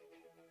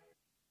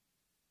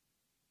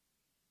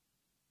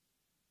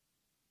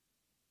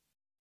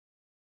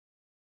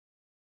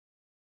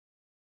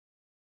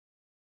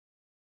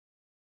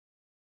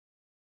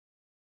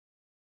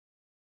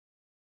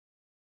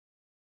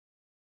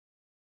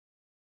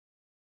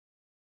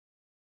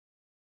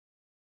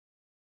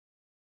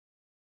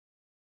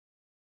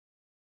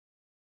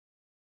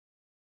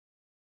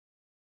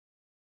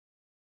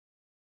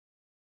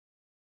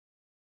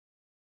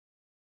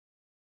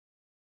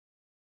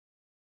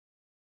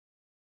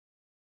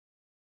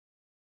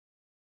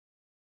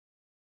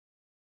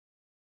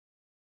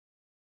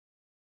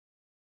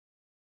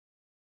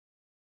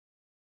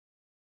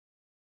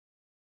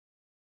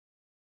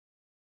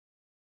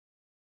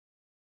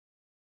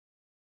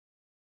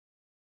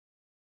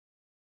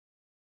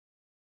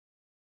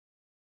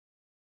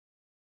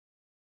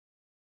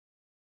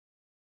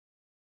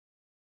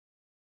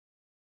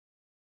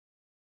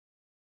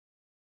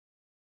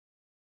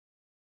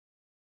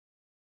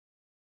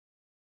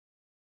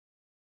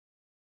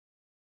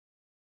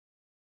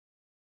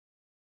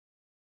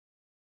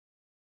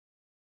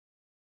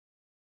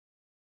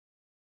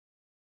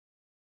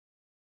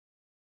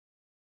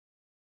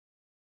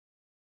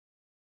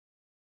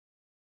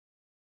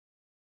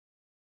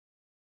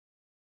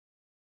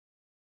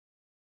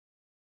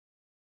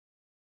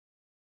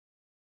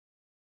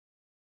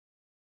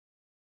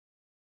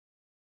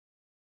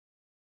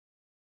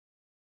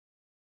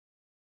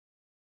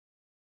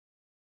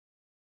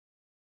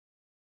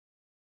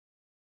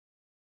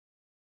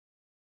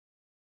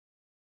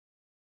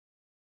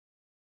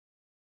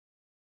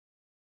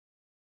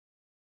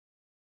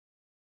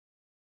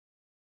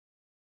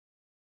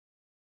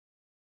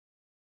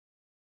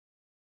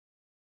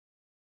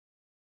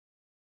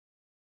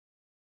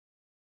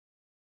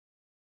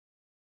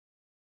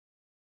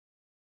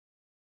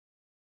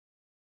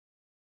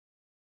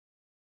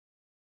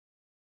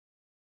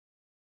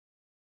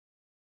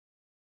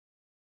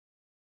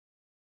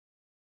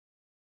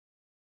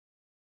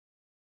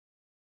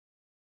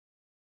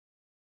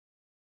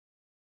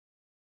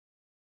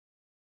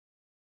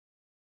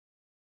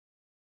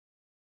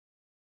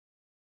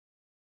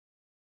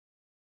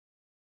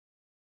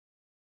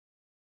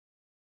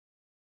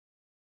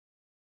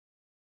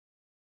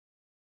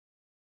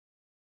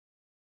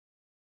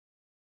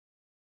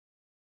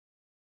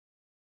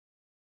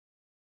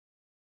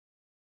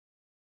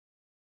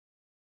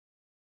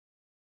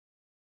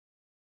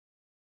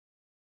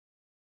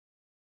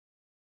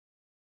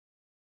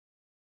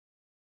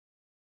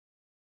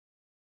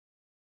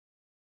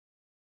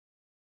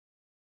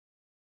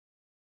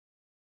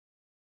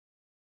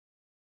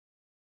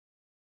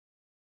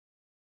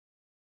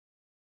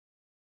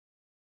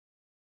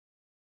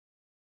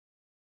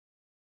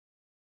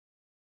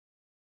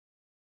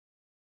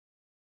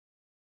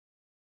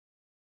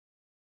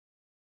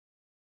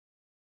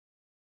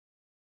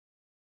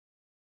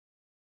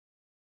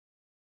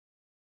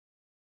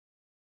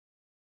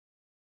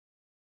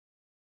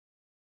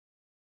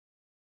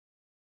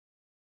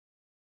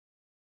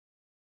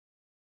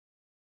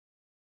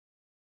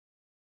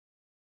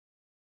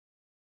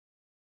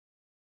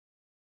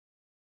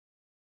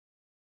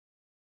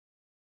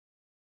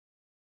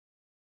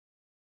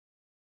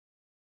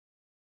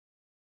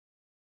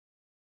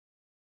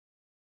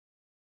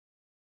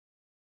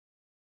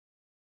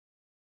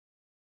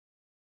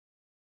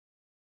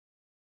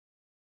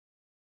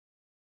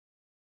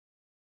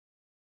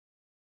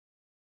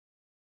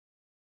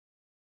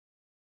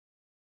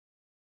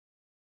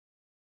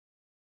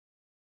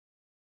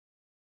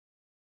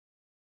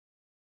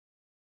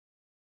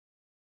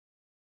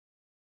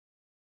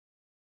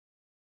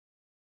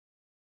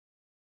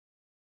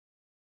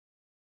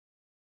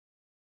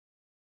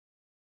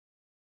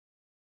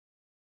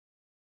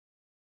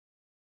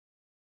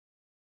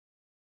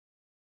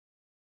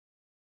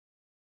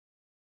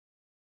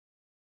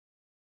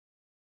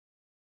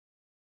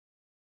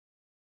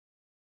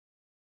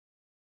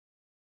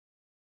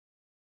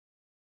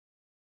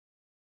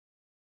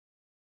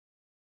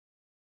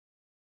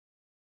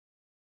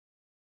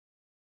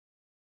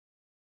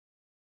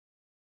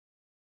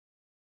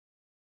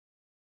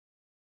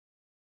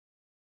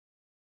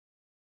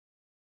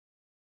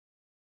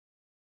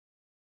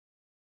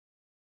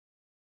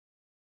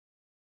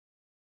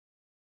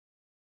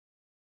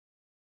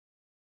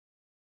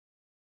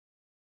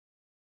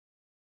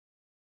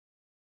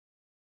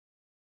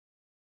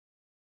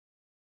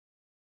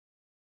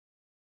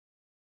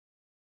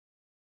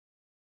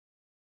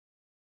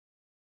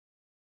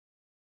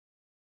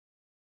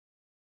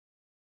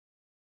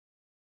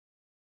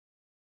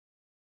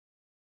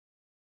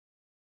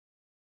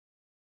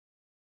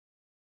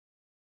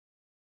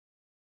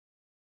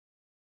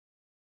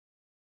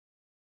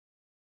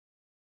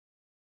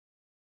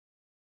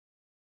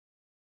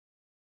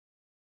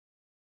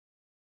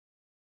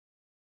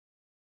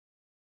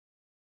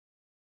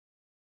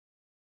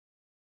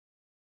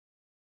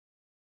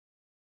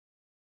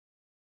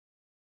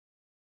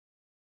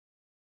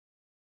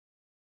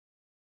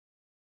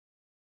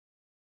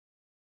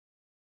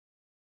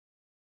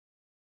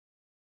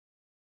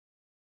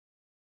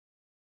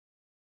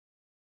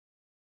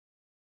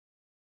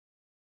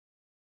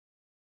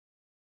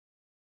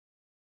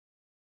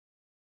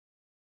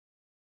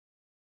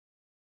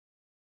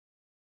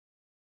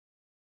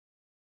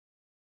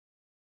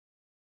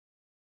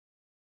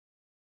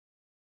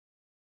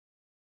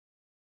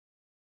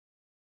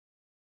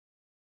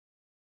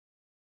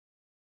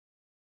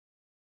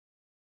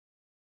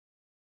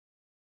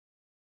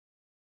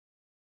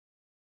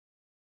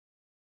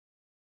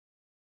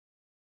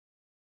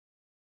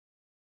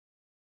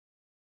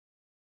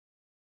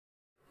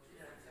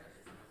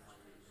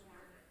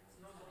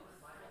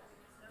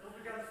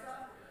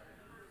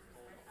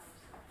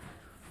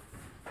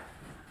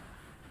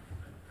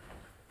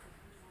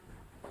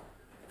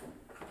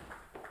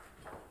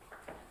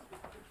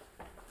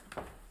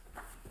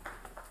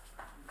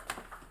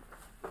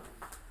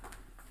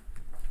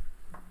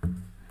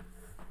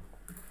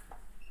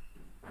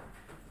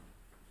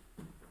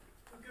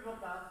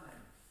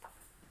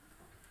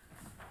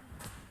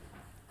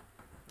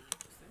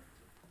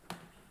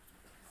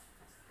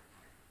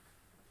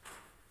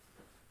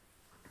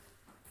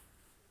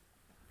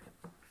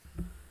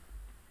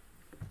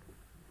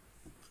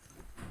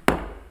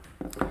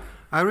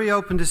 I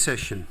reopen the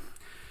session.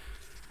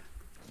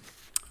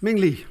 Ming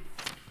Li,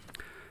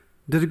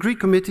 the degree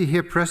committee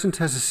here present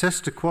has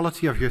assessed the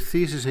quality of your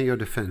thesis and your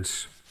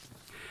defense.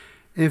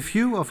 In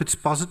view of its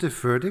positive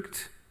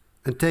verdict,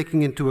 and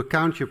taking into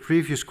account your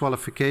previous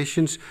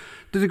qualifications,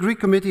 the degree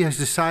committee has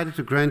decided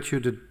to grant you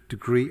the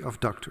degree of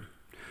doctor.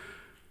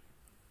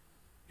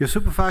 Your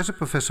supervisor,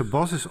 Professor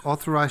Bos, is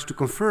authorized to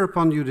confer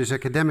upon you this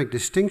academic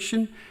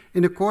distinction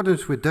in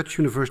accordance with Dutch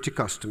university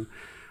custom.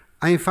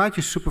 I invite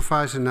your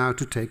supervisor now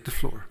to take the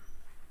floor.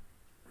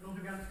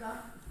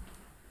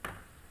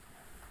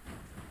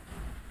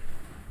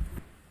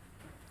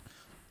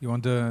 You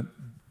want the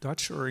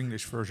Dutch or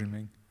English version,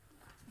 Ming?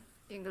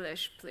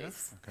 English,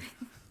 please. Yeah? Okay.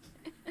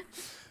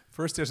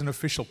 First, there's an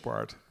official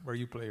part where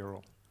you play a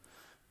role,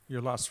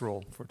 your last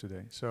role for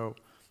today. So,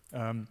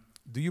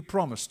 do you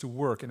promise to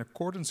work in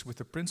accordance with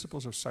the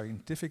principles of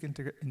scientific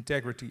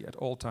integrity at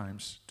all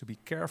times, to be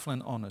careful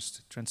and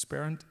honest,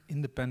 transparent,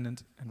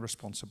 independent, and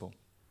responsible?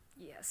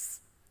 Yes.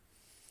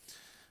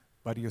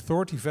 By the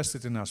authority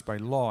vested in us by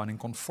law and in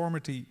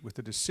conformity with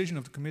the decision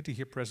of the committee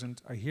here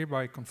present, I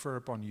hereby confer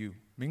upon you,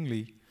 Ming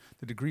Li,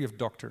 the degree of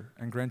doctor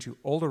and grant you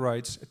all the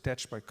rights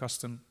attached by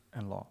custom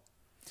and law.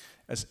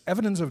 As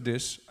evidence of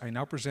this, I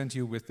now present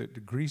you with the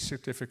degree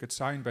certificate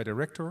signed by the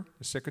rector,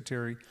 the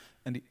secretary,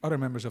 and the other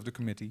members of the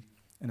committee,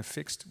 and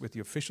affixed with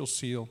the official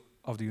seal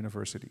of the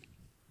university.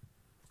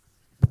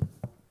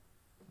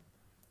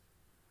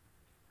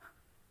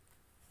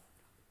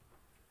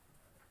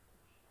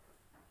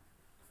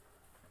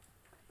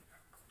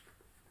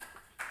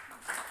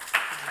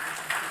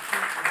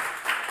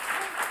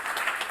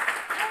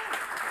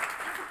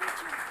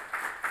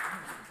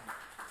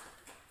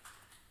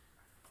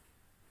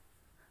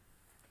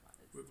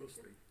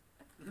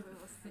 We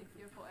will stay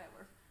here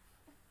forever.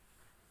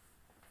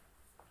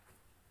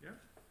 Yeah?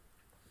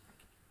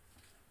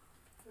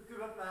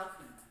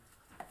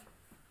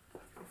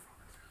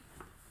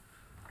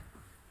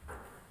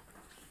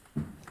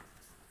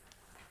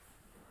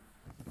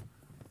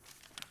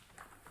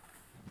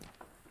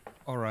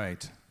 All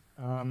right.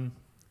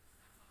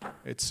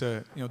 It's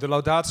the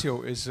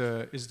laudatio is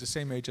the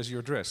same age as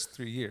your dress,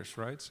 3 years,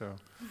 right? So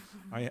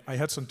I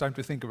had some time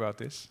to think about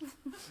this.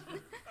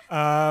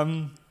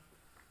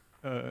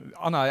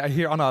 Anna, I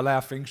hear Anna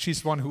laughing.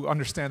 She's the one who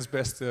understands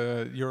best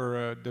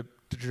the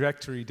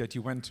trajectory that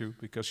you went to,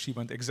 because she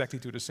went exactly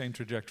to the same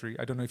trajectory.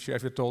 I don't know if she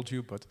ever told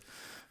you, but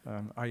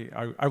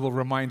I will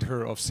remind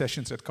her of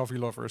sessions at Coffee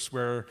Lovers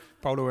where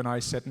Paulo and I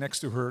sat next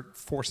to her,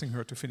 forcing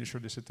her to finish her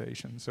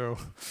dissertation. So,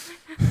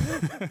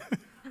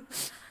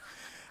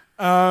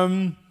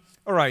 all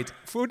right,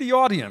 for the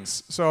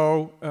audience.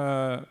 So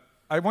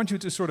I want you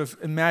to sort of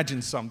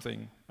imagine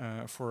something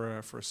for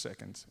a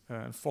second.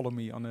 Follow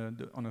me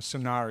on a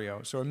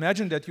scenario. So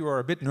imagine that you are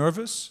a bit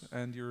nervous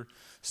and you're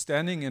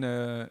standing in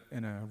a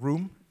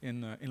room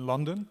in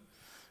London,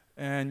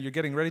 and you're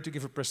getting ready to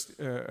give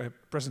a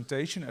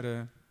presentation at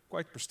a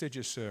quite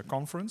prestigious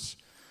conference,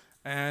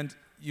 and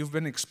you've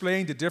been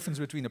explained the difference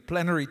between a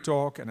plenary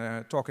talk and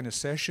a talk in a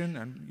session,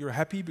 and you're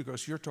happy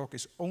because your talk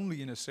is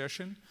only in a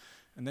session,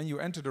 and then you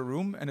enter the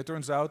room, and it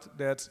turns out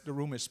that the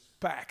room is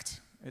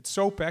packed. It's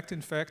so packed,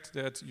 in fact,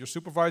 that your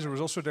supervisor,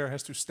 who's also there,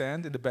 has to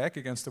stand in the back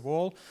against the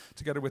wall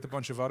together with a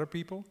bunch of other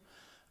people,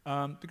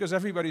 because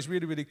everybody's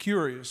really, really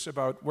curious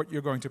about what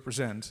you're going to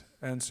present.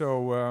 And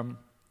so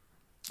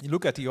you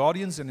look at the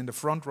audience, and in the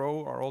front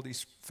row are all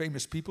these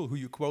famous people who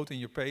you quote in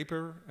your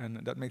paper, and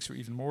that makes you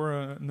even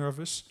more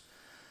nervous.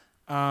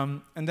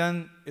 And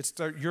then it's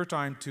your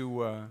time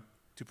to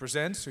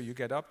present, so you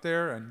get up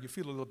there, and you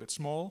feel a little bit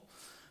small.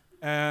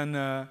 And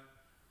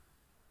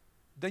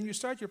then you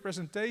start your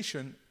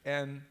presentation,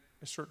 and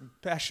a certain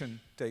passion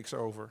takes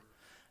over.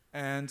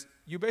 And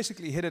you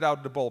basically hit it out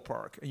of the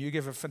ballpark, and you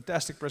give a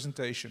fantastic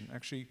presentation.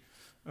 Actually,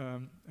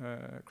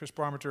 Chris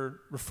Parmenter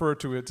referred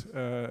to it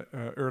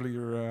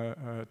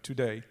earlier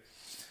today.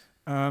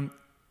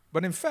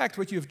 But in fact,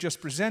 what you've just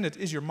presented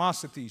is your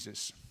master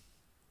thesis,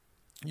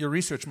 your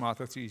research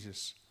master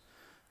thesis.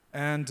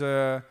 And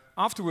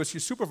afterwards,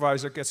 your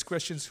supervisor gets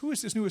questions, who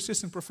is this new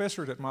assistant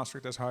professor that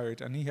Maastricht has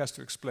hired? And he has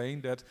to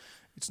explain that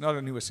it's not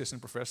a new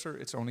assistant professor,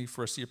 it's only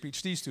first-year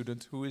PhD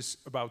student who is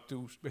about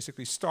to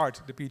basically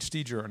start the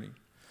PhD journey.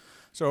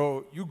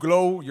 So you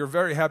glow, you're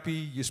very happy,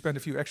 you spend a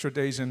few extra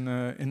days in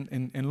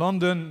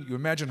London, you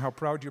imagine how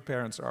proud your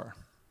parents are.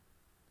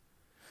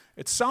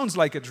 It sounds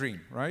like a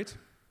dream, right?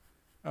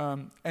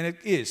 And it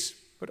is,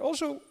 but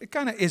also it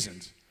kind of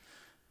isn't.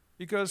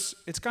 Because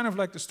it's kind of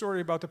like the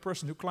story about the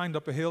person who climbed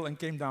up a hill and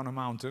came down a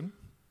mountain.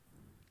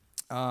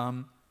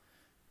 A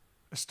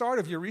start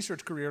of your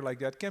research career like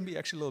that can be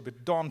actually a little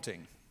bit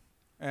daunting.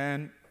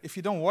 And if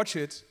you don't watch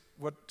it,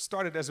 what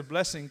started as a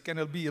blessing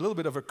can be a little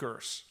bit of a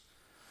curse.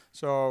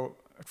 So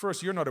at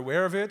first you're not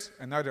aware of it,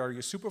 and neither are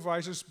your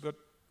supervisors, but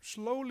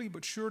slowly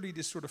but surely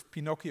this sort of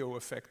Pinocchio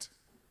effect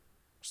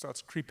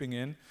starts creeping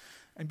in.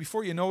 And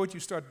before you know it, you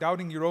start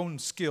doubting your own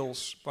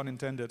skills, pun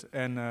intended,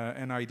 and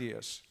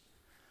ideas.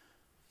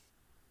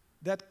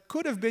 That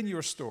could have been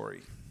your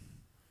story.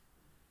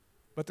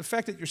 But the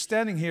fact that you're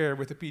standing here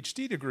with a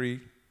PhD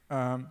degree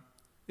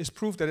is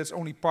proof that it's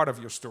only part of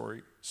your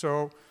story.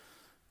 So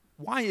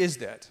why is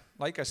that?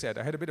 Like I said,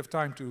 I had a bit of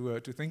time to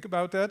think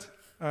about that.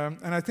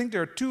 And I think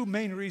there are two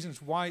main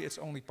reasons why it's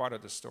only part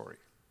of the story.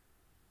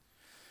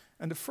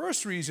 And the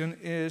first reason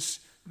is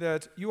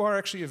that you are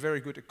actually a very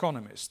good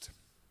economist.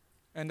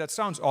 And that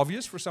sounds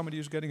obvious for somebody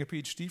who's getting a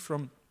PhD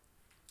from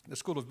the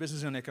School of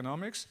Business and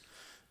Economics,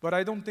 but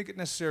I don't think it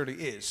necessarily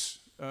is.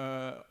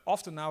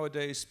 Often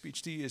nowadays,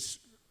 PhD is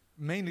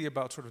mainly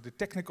about sort of the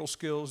technical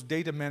skills,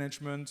 data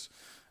management,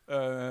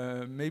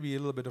 maybe a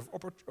little bit of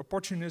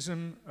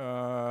opportunism,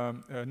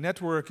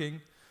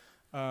 networking.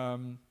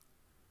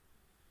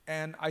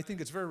 And I think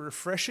it's very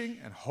refreshing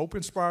and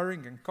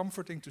hope-inspiring and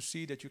comforting to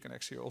see that you can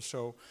actually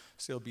also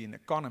still be an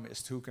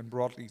economist who can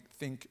broadly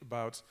think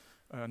about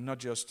not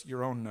just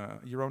your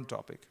own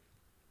topic.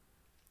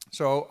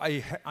 So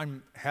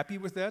I'm happy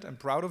with that, I'm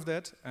proud of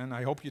that, and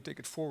I hope you take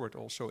it forward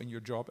also in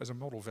your job as a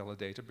model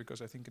validator,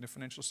 because I think in the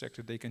financial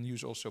sector they can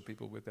use also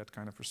people with that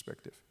kind of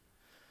perspective.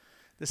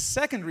 The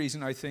second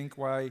reason I think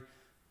why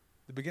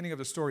the beginning of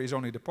the story is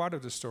only the part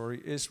of the story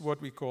is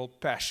what we call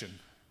passion.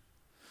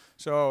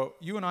 So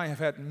you and I have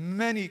had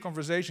many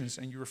conversations,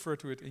 and you refer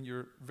to it in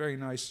your very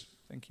nice,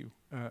 thank you,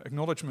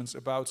 acknowledgements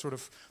about sort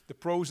of the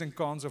pros and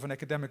cons of an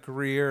academic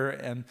career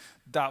and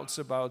doubts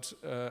about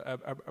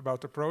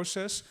the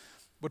process.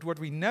 But what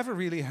we never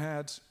really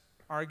had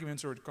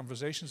arguments or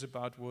conversations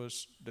about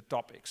was the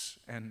topics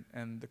and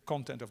the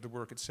content of the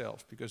work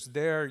itself, because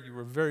there you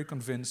were very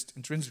convinced,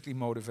 intrinsically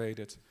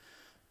motivated.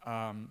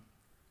 I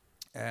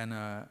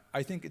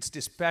think it's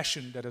this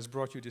passion that has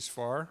brought you this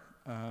far,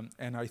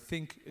 and I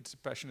think it's a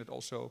passion that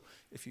also,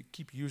 if you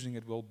keep using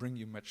it, will bring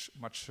you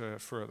much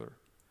further.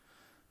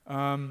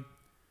 One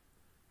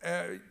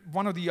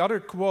of the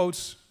other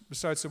quotes,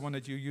 besides the one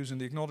that you use in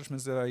the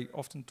acknowledgements that I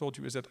often told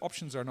you, is that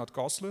options are not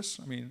costless.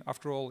 I mean,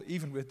 after all,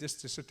 even with this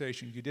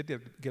dissertation, you did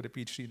get a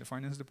PhD in the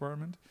finance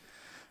department.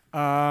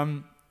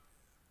 And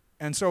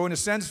so in a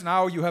sense,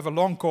 now you have a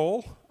long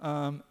call,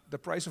 the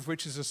price of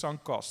which is a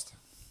sunk cost.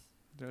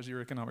 There's your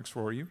economics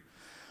for you.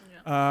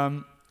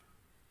 Yeah.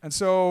 And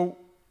so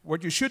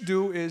what you should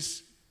do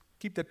is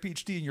keep that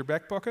PhD in your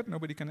back pocket.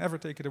 Nobody can ever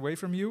take it away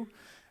from you.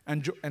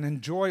 And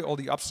enjoy all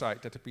the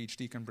upside that the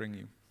PhD can bring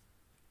you.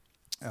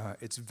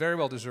 It's very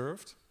well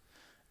deserved.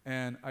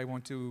 And I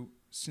want to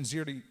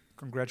sincerely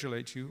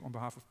congratulate you on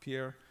behalf of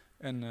Pierre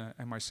and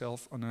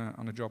myself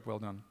on a job well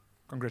done.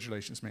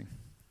 Congratulations, Ming.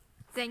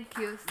 Thank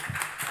you.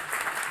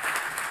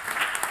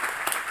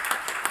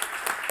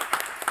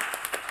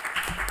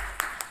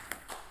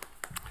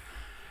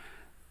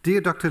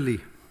 Dear Dr. Li,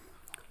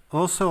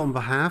 also on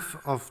behalf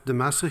of the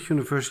Maastricht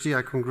University,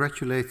 I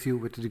congratulate you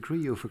with the degree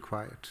you've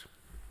acquired.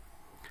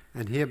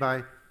 And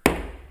hereby,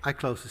 I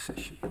close the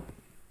session.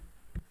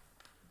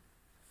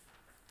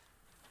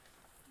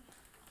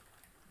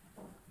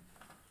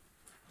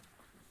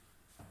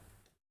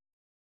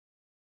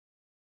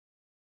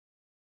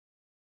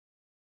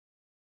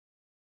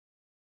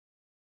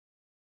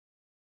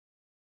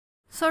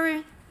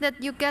 Sorry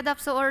that you get up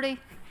so early.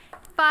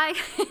 Bye.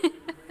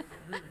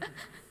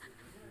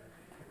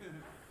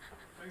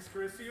 Thanks,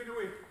 Chris. See you in a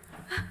week.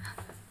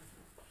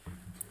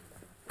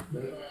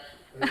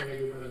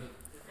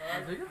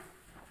 Zeker?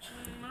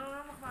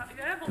 Nou, nog maar.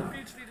 Jij hebt al een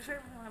PhD, dus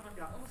even hebben.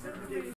 Ja,